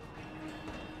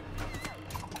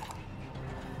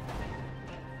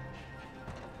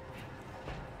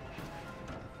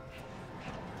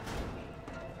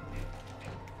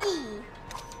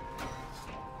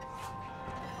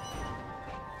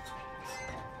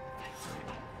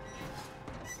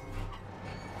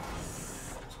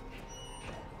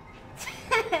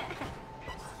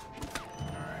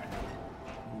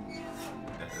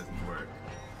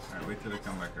 Wait till they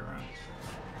come back around.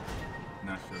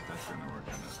 Not sure if that's gonna work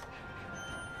or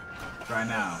not. Try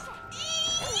now.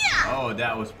 Yeah. Oh,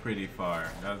 that was pretty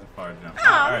far. That was a far jump. Oh,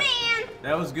 All right. man.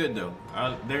 That was good though.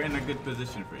 They're in a good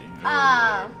position for you.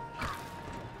 Oh.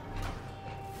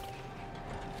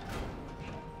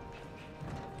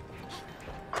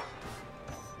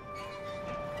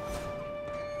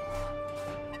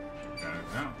 Gotta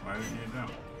jump. Why didn't you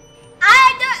jump? I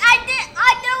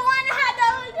don't want to have those.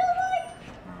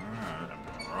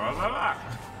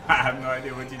 I have no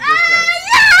idea what you just said.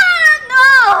 Yeah, no.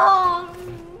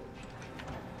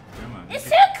 Come on. It's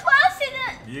too close to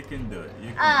the. You can do it.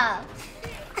 You can. Oh.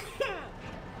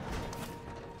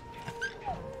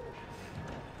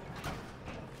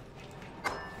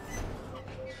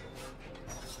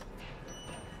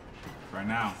 Right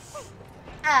now.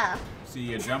 Oh. See,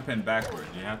 you're jumping backwards.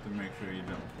 You have to make sure you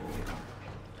jump forward.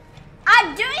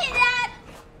 I'm doing that.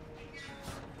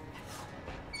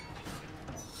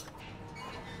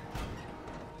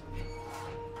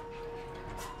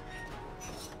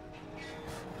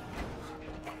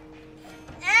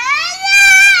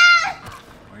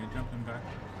 Why are you jumping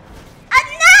backwards? I'm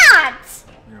not.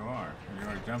 You are. You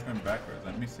are jumping backwards.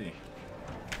 Let me see.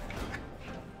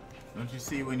 Don't you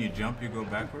see when you jump, you go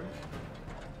backwards?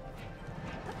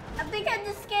 I think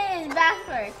the skin is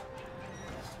backwards.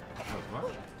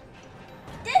 What?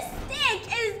 This stick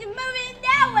is moving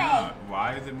that way. No.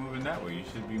 Why is it moving that way? You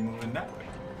should be moving that way.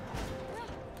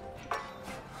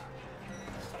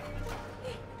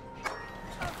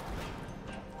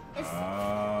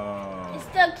 Oh. It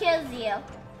still kills you.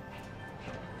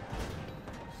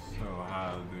 So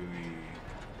how do we...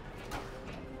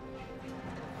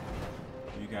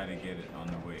 You gotta get it on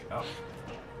the way up.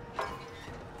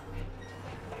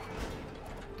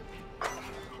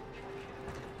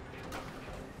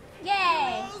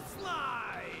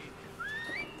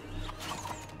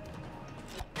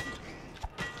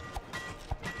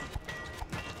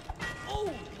 Oh,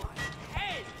 my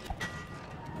head!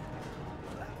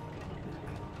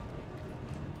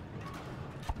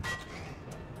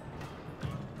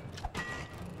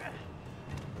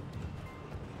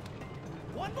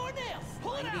 One more nail.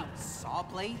 Pull it out. Saw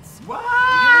blades? What? Oh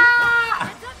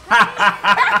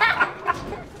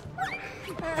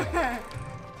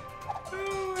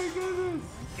my goodness.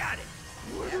 Got it.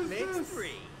 That makes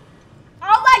 3.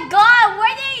 Oh my god,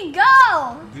 where did he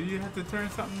go? Do you have to turn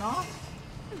something off?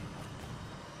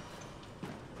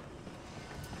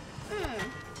 I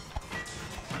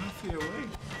don't see a way.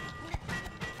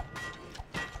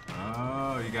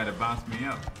 Oh, you gotta bounce me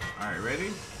up. Alright,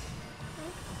 ready?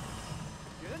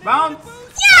 Bounce!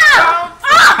 Yeah!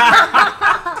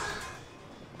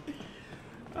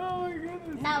 Oh my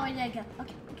goodness. Now where did I go?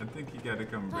 Okay. I think you gotta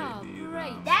come ready. Oh,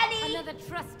 great. Daddy! Another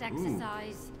trust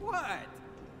exercise. What?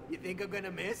 You think I'm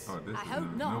gonna miss? Oh, this I is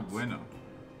hope no not. bueno.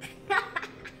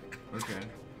 Okay.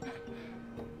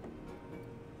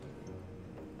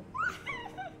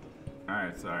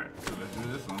 Alright, sorry. So let's do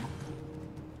this one.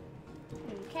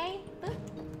 Okay. Boop.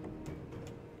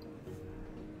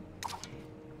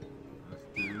 Let's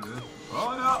do this.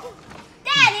 Oh no!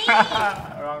 Daddy!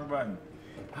 Wrong button.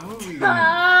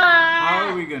 How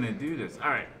are we gonna do this?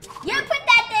 Alright. You put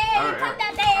that there! Alright, You put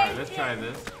that there! alright, let's try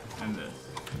this and this.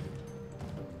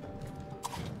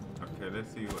 Okay,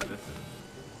 let's see what this is.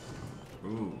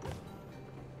 Ooh.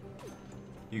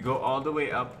 You go all the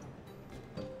way up.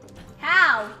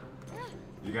 How?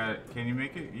 You got it. Can you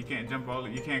make it? You can't jump all.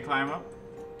 You can't climb up.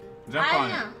 Jump I on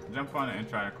know. it. Jump on it and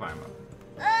try to climb up.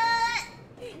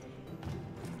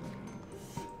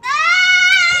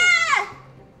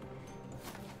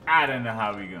 I don't know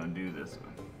how we gonna do this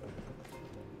one.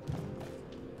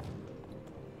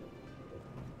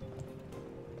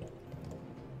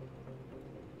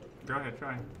 Go ahead,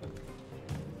 try.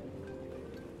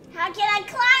 How can I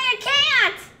climb? I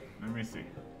can't! Let me see.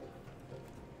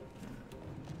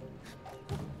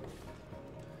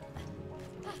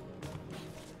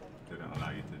 Didn't allow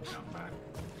you to jump back.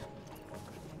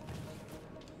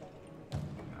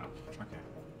 No. Okay.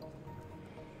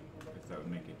 Guess that would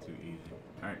make it too easy.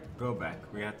 Alright, go back.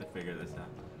 We have to figure this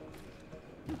out.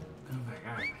 Go back.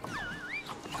 Alright.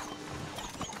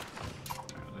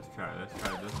 Alright, let's try. Let's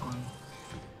try this one.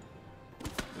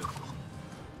 This one.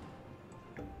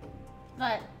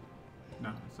 But. No,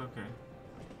 it's okay.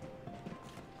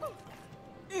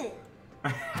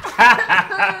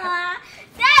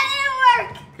 That didn't work!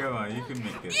 Come on, you can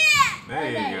make it. Yeah. There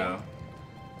Okay. you go.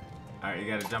 Alright, you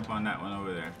gotta jump on that one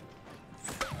over there.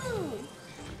 Ooh.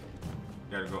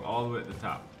 You gotta go all the way at the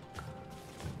top.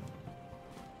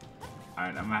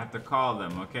 Alright, I'm gonna have to call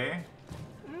them, okay?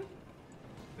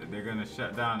 They're gonna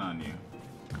shut down on you.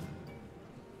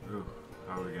 Ooh,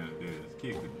 how are we gonna do this?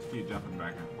 Keep jumping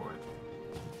back and forth.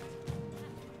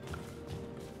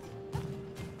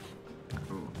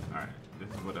 Ooh, alright, this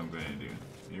is what I'm gonna do.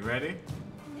 You ready?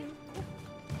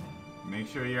 Make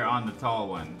sure you're on the tall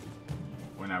one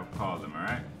when I call them,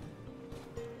 alright?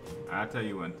 I'll tell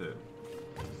you when to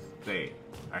stay.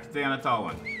 Alright, stay on the tall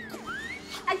one.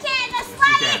 I can't, that's Yes, you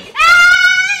sliding! can.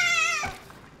 Ah!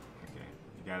 Okay,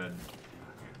 you gotta. Okay.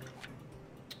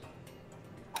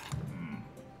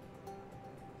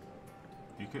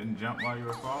 You couldn't jump while you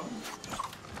were falling?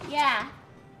 Yeah.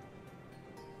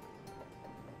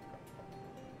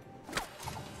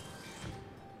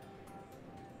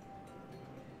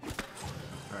 Let's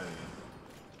try it again.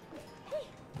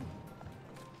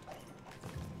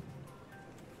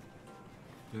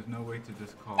 There's no way to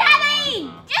just call Daddy!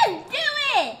 one, huh? Just do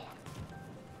it!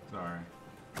 Sorry.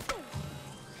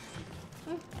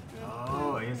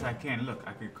 Oh, yes I can. Look,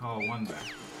 I could call one back.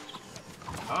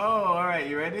 Oh, alright,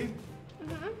 you ready?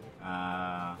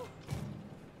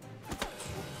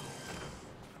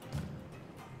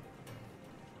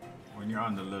 When you're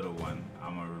on the little one,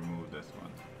 I'm gonna remove this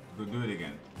one. Go do it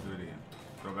again. Do it again.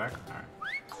 Go back. Alright.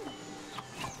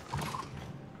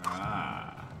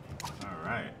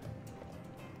 Alright.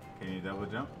 Can you double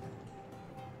jump?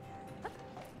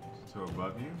 So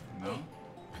above you? No?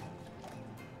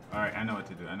 Alright, I know what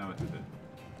to do. I know what to do.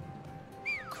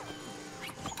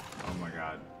 Oh my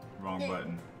god. Wrong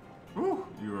button. Whew,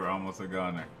 you were almost a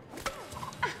goner.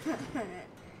 Go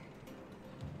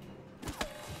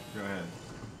ahead.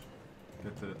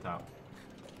 Get to the top.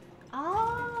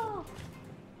 Oh.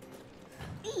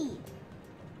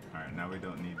 Alright, now we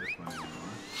don't need this one anymore.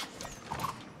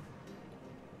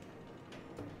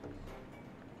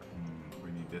 We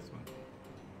need this one.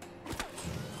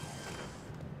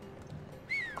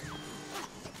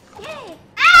 Yay!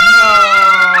 No!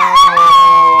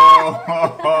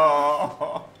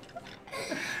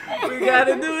 We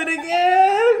gotta do it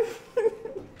again!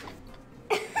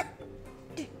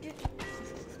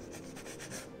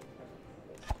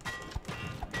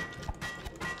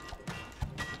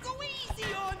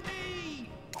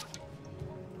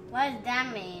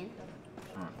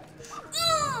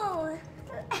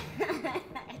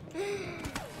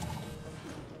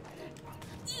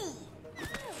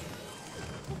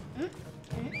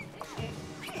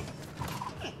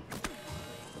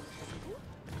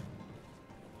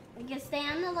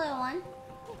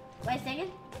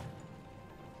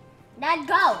 Now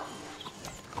go.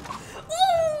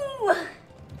 Ooh!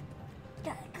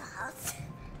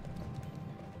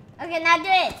 Okay, now do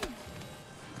it.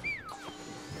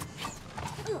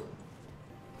 Ooh.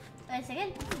 Wait a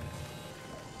second.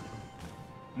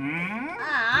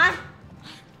 Ah.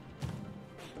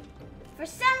 For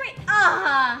some reason.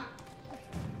 Oh,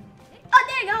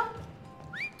 there you go.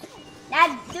 Now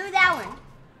do that one.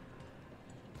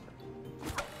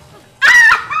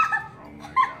 Oh my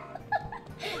god.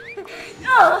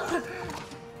 Oh.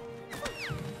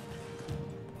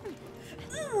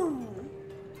 Ooh.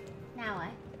 Now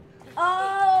what?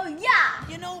 Oh, yeah.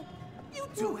 You know, you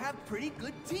two have pretty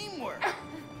good teamwork. I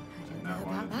do not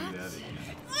want to do that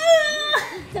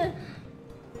again.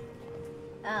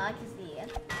 Oh, I can see you.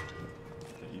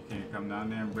 You can't come down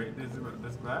there and break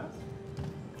this glass?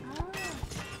 Oh.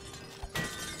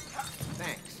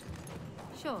 Thanks.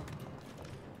 Sure.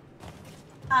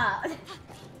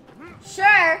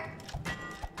 Sure.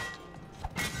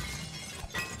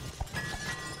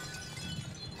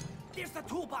 There's the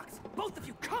toolbox. Both of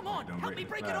you, come on. Don't Help break me the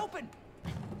break it glass. open.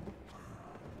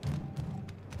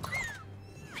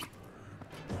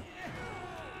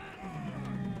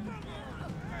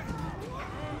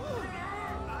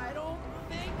 I don't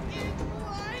think it's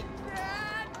like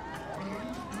that.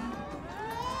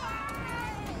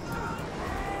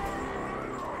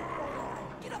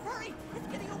 Get up, hurry. It's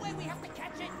getting away. We have to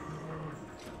catch it.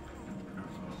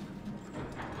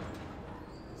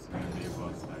 It's gonna be a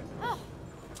boss fight.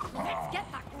 Let's get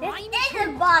that This grimy is a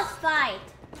boss fight.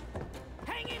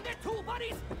 Hang in there, tool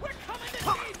buddies. We're coming to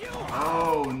save you.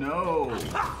 Oh no!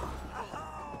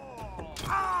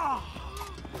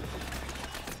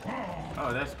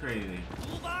 Oh, that's crazy.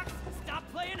 Toolbox, stop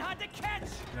playing hard to catch.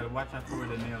 You gotta watch out for where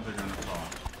the nails are gonna fall.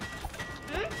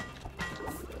 Are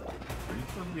you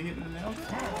supposed to be hitting the nails?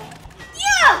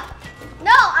 Yeah.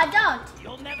 No, I don't.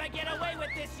 You'll never get away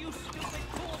with this, you stupid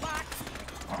toolbox.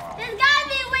 There's gotta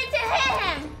be a way to hit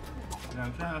him. Yeah,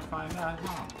 I'm trying to find out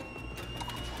how.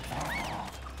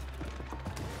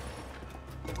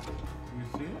 You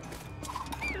see it?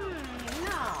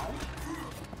 No.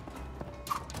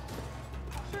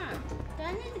 Do I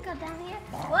need to go down here?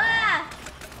 Whoa!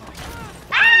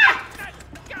 Ah!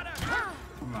 Got her.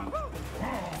 Come on.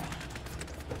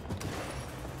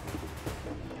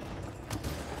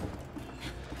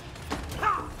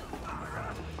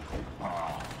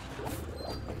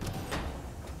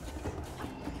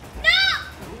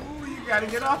 Ooh, you gotta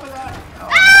get off of that. Oh.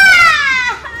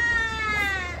 Ah!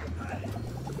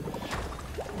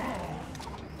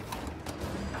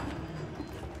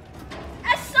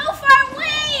 That's so far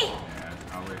away! Yeah,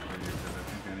 I'll wait for you because I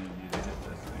think I need you to hit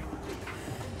this thing.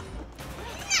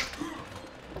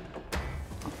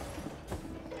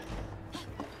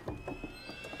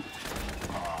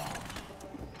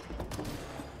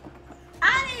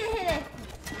 I need to hit it.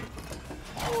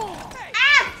 Hey,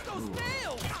 Ah! it's those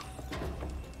nails.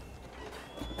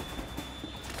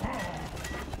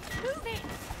 Move it!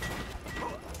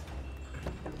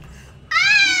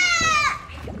 Ah!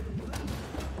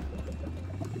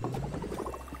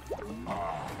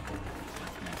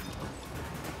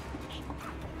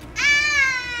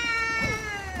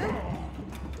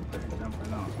 You're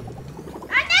jumping off.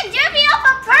 I'm not jumping off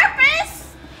on purpose!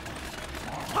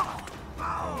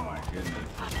 Oh my goodness.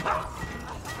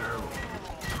 That's terrible.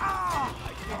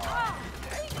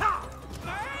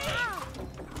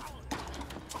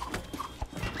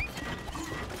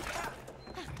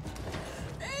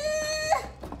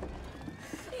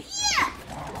 Yeah!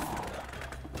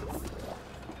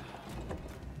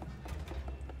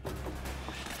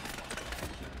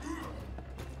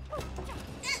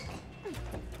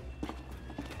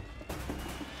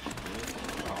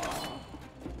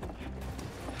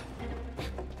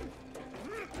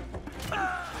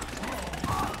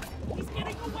 He's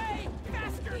getting away.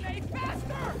 Faster, Nate,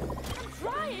 faster. I'm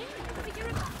trying, but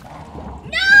you're No!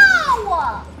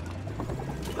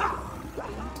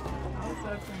 How's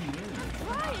that thing moving?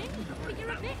 trying, but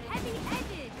you're a bit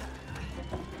heavy-headed.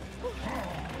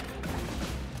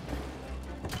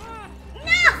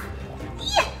 No!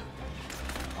 Yeah!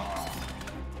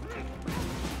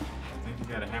 I think you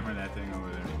gotta hammer that thing over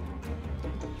there.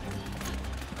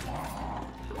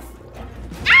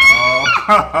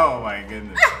 Oh my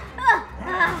goodness.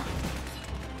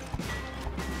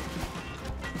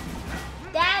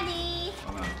 Daddy!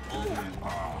 Hold on.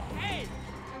 Hey,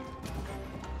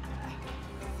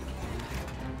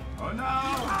 Oh no!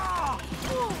 Ah!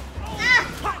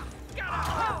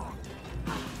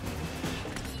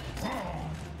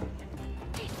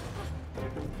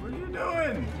 What are you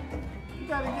doing? You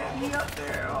gotta get me up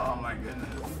there. Oh my goodness.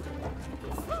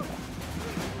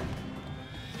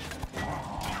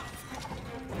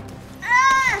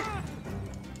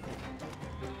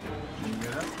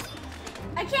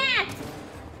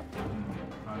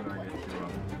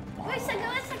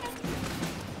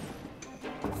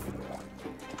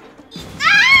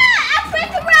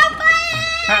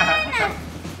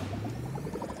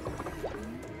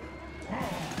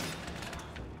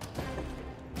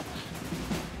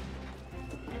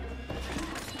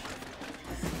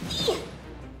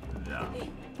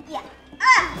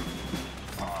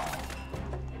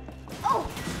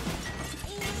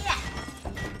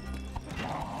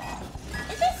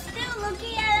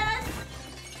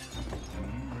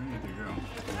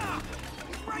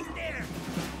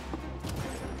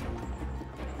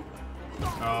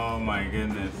 Oh my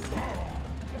goodness.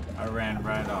 I ran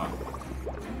right off.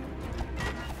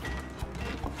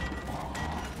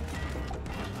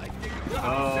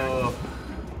 Oh.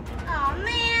 Oh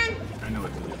man. I know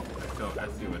what to do. I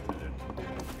see what to do.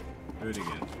 Do it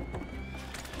again.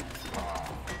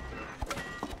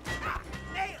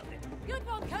 Nailed it! Good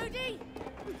one, Cody!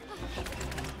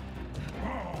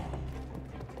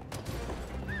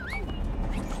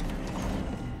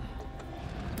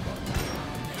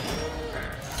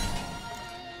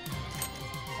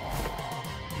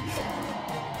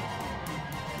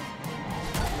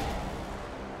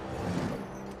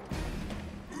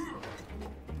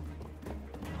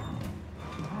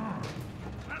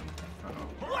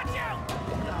 Watch out!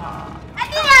 I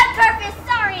did that on purpose.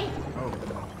 Sorry.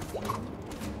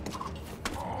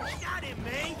 Got him,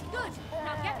 mate! Good!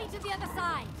 Now get me to the other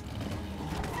side!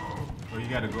 Oh, you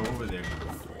gotta go over there.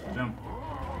 Jump.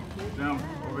 Jump.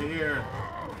 Over here.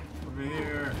 Over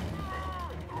here.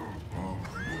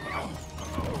 Uh-oh.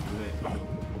 Too late.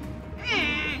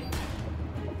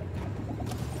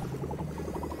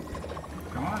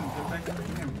 Come on, get back in the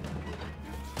game.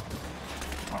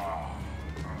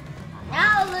 Now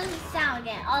I'll lose the sound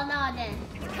again. Oh no, I didn't.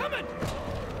 It's coming!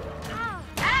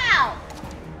 Ow!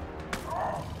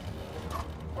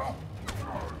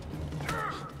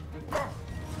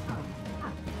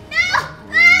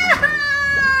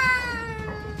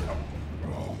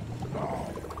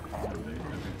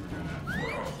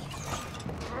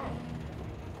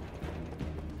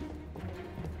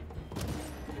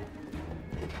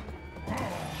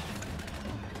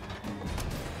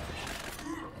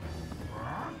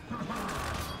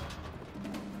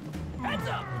 Heads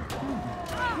up!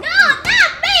 No,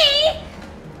 not me!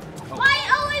 Why you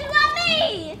always want me?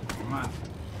 Come on.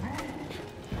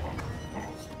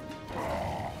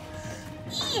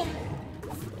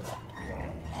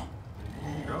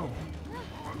 Go.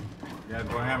 You gotta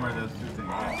go hammer those two things.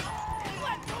 Yeah.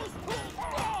 Let those tools go!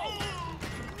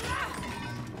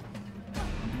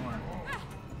 One more.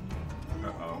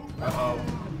 Uh-oh. Uh-oh.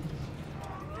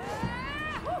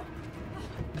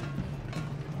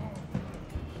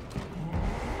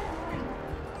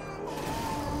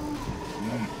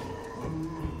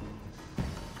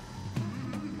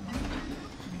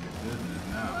 Business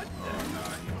now. Oh no,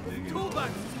 you're digging. Toolbox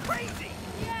is crazy!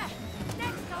 Yeah!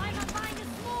 Next time I'll find a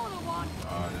smaller one!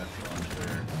 Oh, that's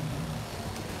unfair.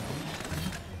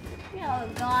 Oh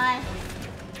god.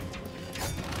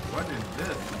 What is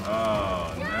this? Oh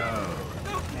no.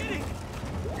 No kidding!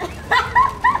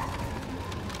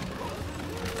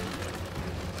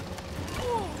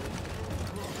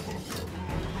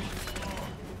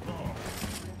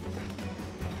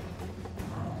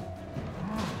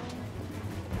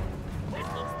 This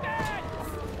looks bad!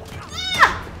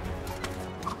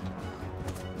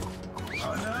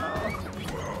 Oh no.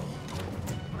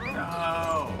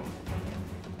 No.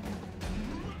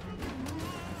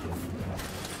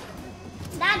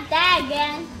 Not that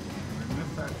again. We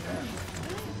missed our chance.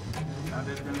 Now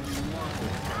there's gonna be more.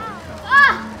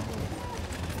 Ah!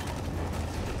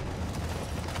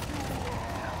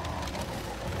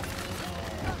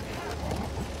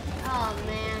 Oh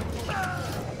man.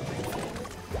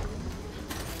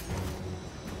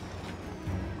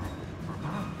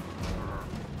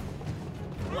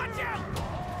 Watch out!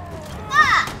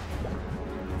 Ah!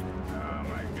 Oh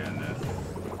my goodness.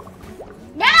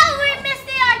 Now we're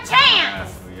missing our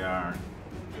chance. Yes, we are.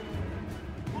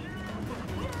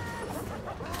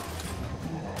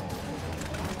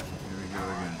 Here we go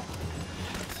again.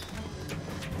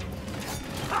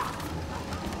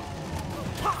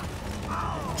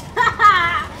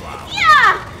 Yeah.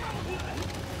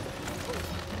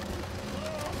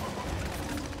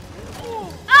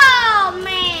 Oh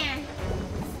man.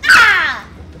 Ah!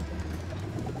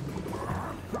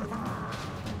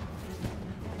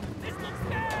 This looks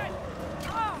bad!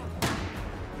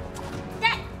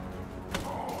 That.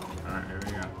 Alright, here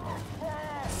we go.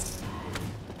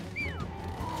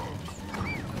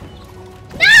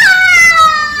 No!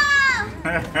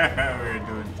 We're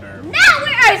doing terrible. Now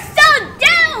we are so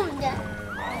doomed.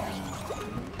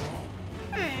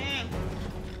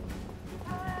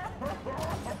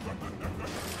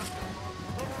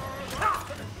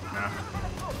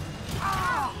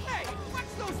 Hey,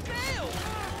 what's those nails?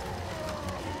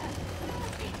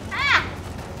 Ah!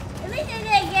 At least I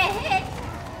didn't get hit.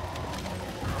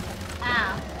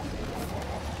 Ow.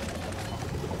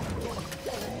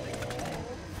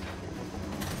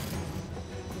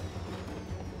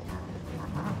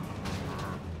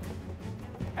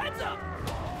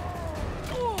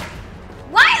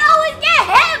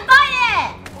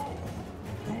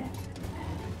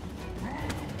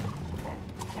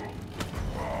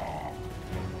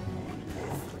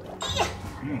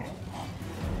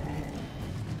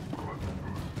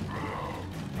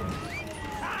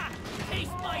 Ha!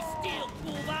 Taste my steel,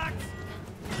 Toolbox!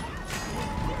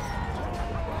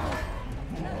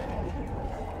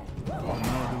 Oh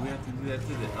no, do we have to do that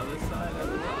to the other side of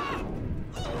it?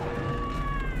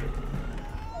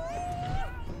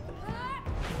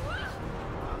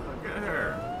 Look at her.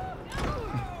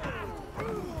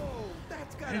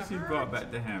 And she brought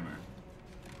back the hammer.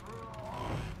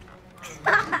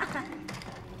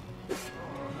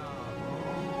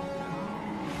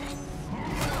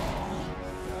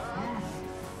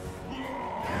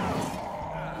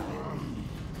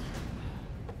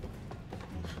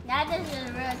 Now this is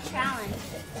a real challenge.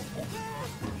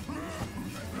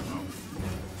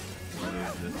 What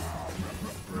is this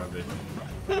rubbish?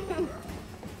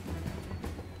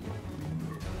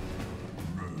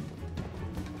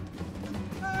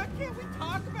 Can't we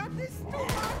talk about this,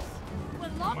 Toolbox?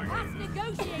 We're long past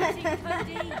negotiating,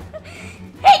 Cody.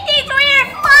 Hit these weird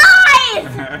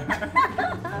flies!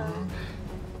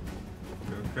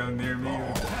 Don't come near me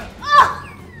with that. Oh!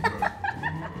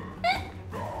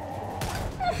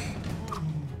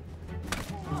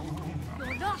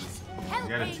 You're not You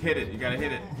gotta helping. hit it. You gotta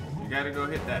hit it. You gotta go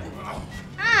hit that.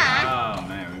 Ah. Oh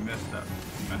man, we messed up.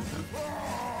 We messed up.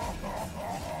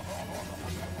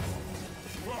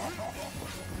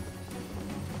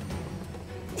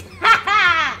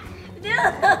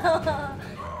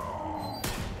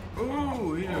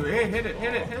 Ooh, hit it.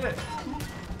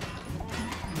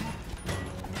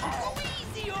 Go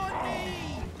easy on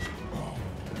me!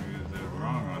 You did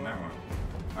wrong on that one.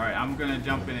 Alright, I'm gonna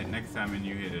jump in it next time and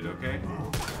you hit it, okay?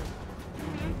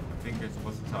 I think you're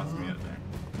supposed to toss me up there.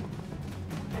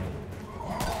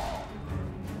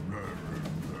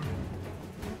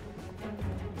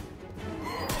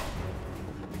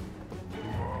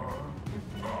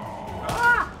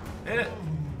 Ah! Hit it!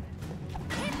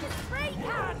 Hit the spray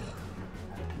can.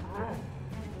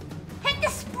 Hit the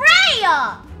sprayer!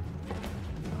 Oh,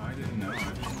 I didn't know.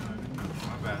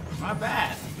 My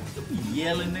bad. Don't be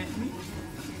yelling at me.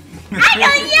 I'm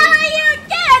gonna yell at you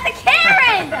again, the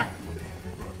Karen!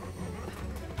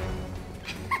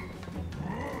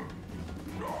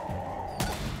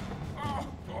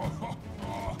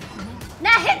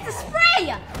 Now hit the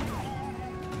sprayer!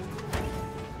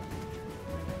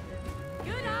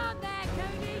 Good on there,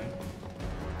 Cody.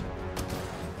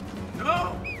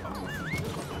 No!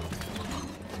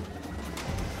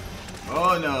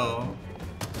 Oh no!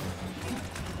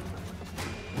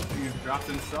 He's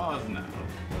dropping saws now.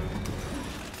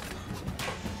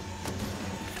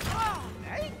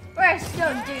 We're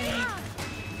still doomed.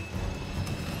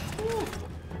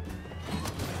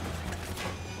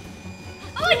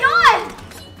 Oh my god!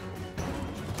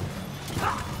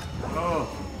 Oh!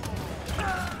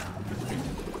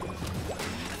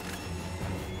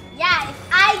 Yeah, if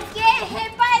I get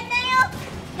hit by a nail,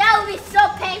 that would be so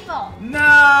painful. No!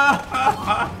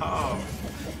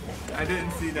 I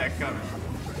didn't see that coming.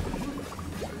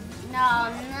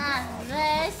 No, not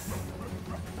this.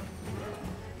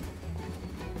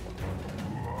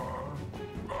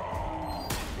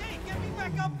 Hey, get me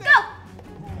back up there! Go!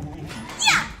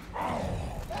 Yeah!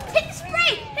 Hit the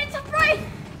spray! Hit the spray!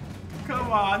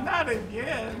 Come on, not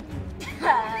again.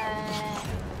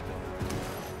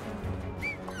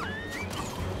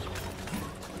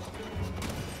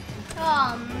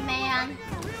 Oh man.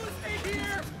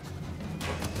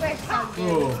 We're so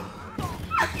doomed. Oh.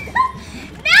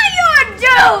 Now you're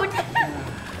doomed!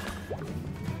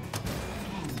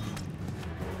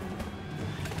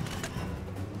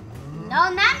 No,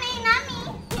 not me, not me.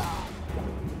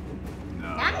 No.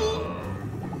 Not me.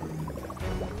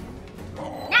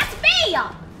 That's me!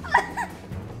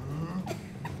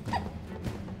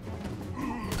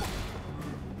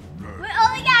 We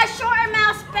only got a short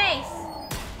amount of space.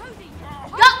 Cody,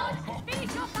 Go!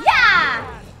 finish your back. Yeah!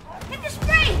 Hit the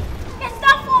spray! Hit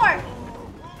stop for!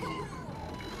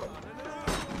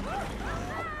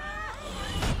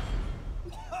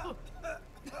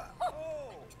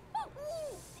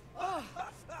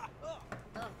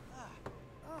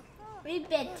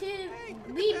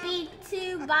 We beat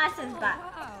two bosses, but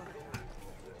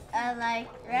like,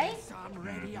 right? I'm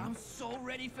ready. I'm so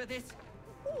ready for this.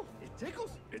 Ooh, It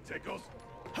tickles. It tickles.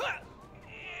 huh.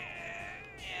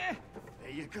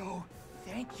 There you go.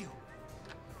 Thank you.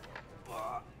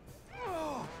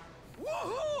 Oh,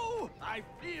 woohoo! I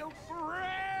feel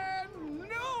brand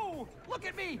new! Look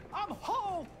at me! I'm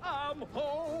whole! I'm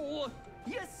whole!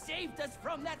 You saved us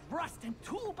from that rust and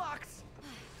toolbox!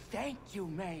 Thank you,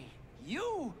 May.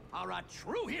 You are a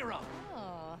true hero!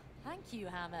 Oh, thank you,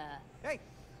 Hammer. Hey,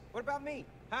 what about me?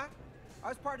 Huh? I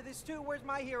was part of this too. Where's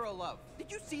my hero love?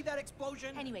 Did you see that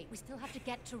explosion? Anyway, we still have to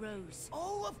get to Rose.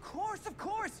 Oh, of course, of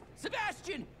course.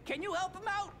 Sebastian, can you help him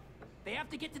out? They have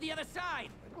to get to the other side.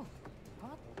 Oh,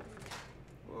 what?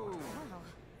 Whoa. Wow.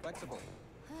 Flexible.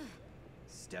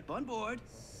 Step on board.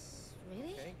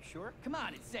 Really? Okay, sure? Come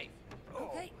on, it's safe.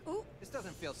 Okay. Ooh. This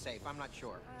doesn't feel safe. I'm not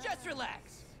sure. Just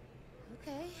relax.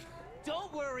 Okay.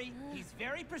 Don't worry, he's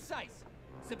very precise.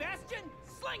 Sebastian,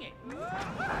 sling it.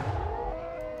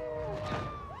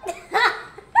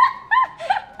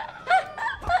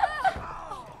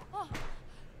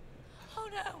 Oh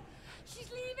no! She's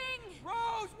leaving!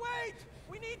 Rose, wait!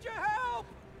 We need your help!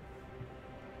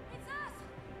 It's us!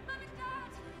 Mom and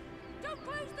Dad! Don't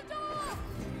close the door!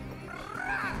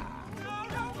 No,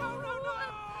 no, no, no,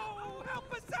 no!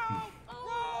 Help us out!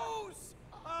 Rose!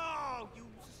 Oh, you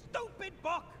stupid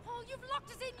book! Oh, you've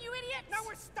locked us in, you idiot! Now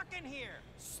we're stuck in here!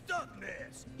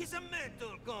 Stuckness is a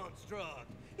mental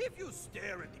construct. If you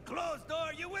stare at the closed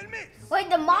door, you will miss. Wait,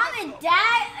 the mom and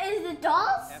dad is the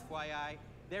dolls? FYI,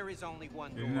 there is only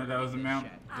one door. Didn't know that was the in mount.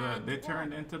 this shed. They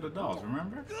turned into the dolls,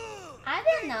 remember? Good. I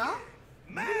didn't know.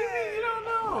 Man. You don't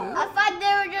know. I thought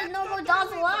they were just normal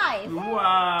dolls alive.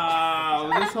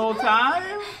 Wow, this whole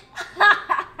time?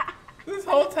 This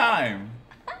whole time.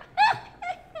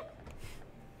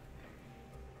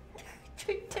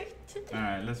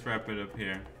 Alright, let's wrap it up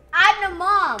here. I'm the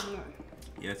mom.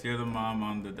 Yes, you're the mom,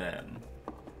 I'm the dad.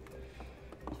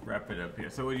 Let's wrap it up here.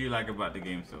 So what do you like about the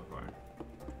game so far?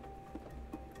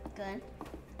 Good.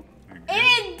 Good?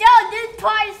 Even though this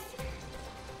part's...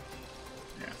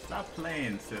 Yeah, stop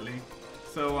playing, silly.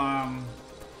 So,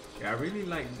 yeah, I really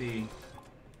like the...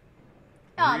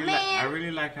 I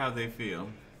really like how they feel.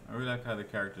 I really like how the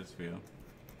characters feel.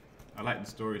 I like the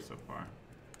story so far.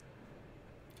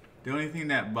 The only thing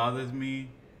that bothers me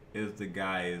is the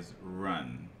guy's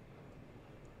run.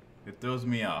 It throws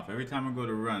me off. Every time I go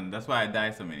to run, that's why I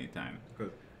die so many times.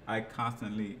 Because I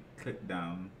constantly click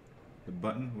down the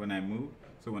button when I move.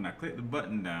 So when I click the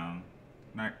button down,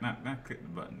 not click the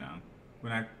button down.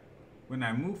 When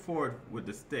I move forward with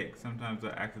the stick, sometimes I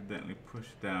accidentally push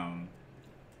down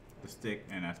the stick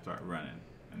and I start running.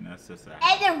 And that's just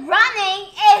And the running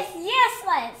is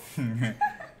useless.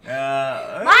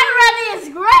 My running is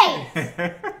great.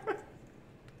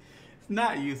 It's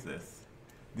not useless.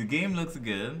 The game looks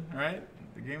good, right?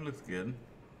 The game looks good.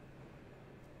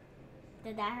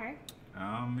 Did that hurt?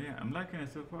 Yeah, I'm liking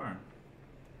it so far.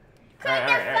 Click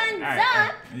the thumbs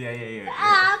up. Yeah.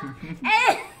 Up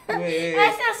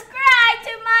and subscribe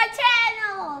to my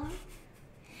channel.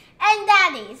 And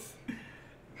Daddy's.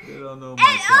 They don't know And my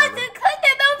also channel. click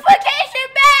the notification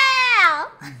bell.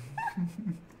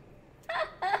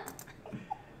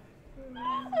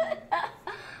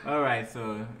 Alright,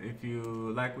 so if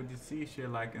you like what you see, share,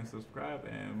 like, and subscribe,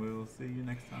 and we'll see you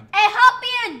next time. And hope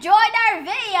you enjoyed our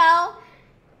video.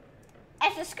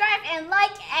 And subscribe and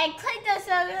like and click the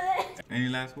Any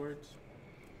last words?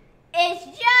 It's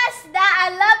just that I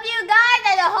love you guys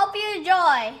and I hope you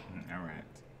enjoy.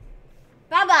 Alright.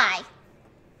 Bye-bye.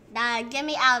 Now get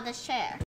me out of the chair.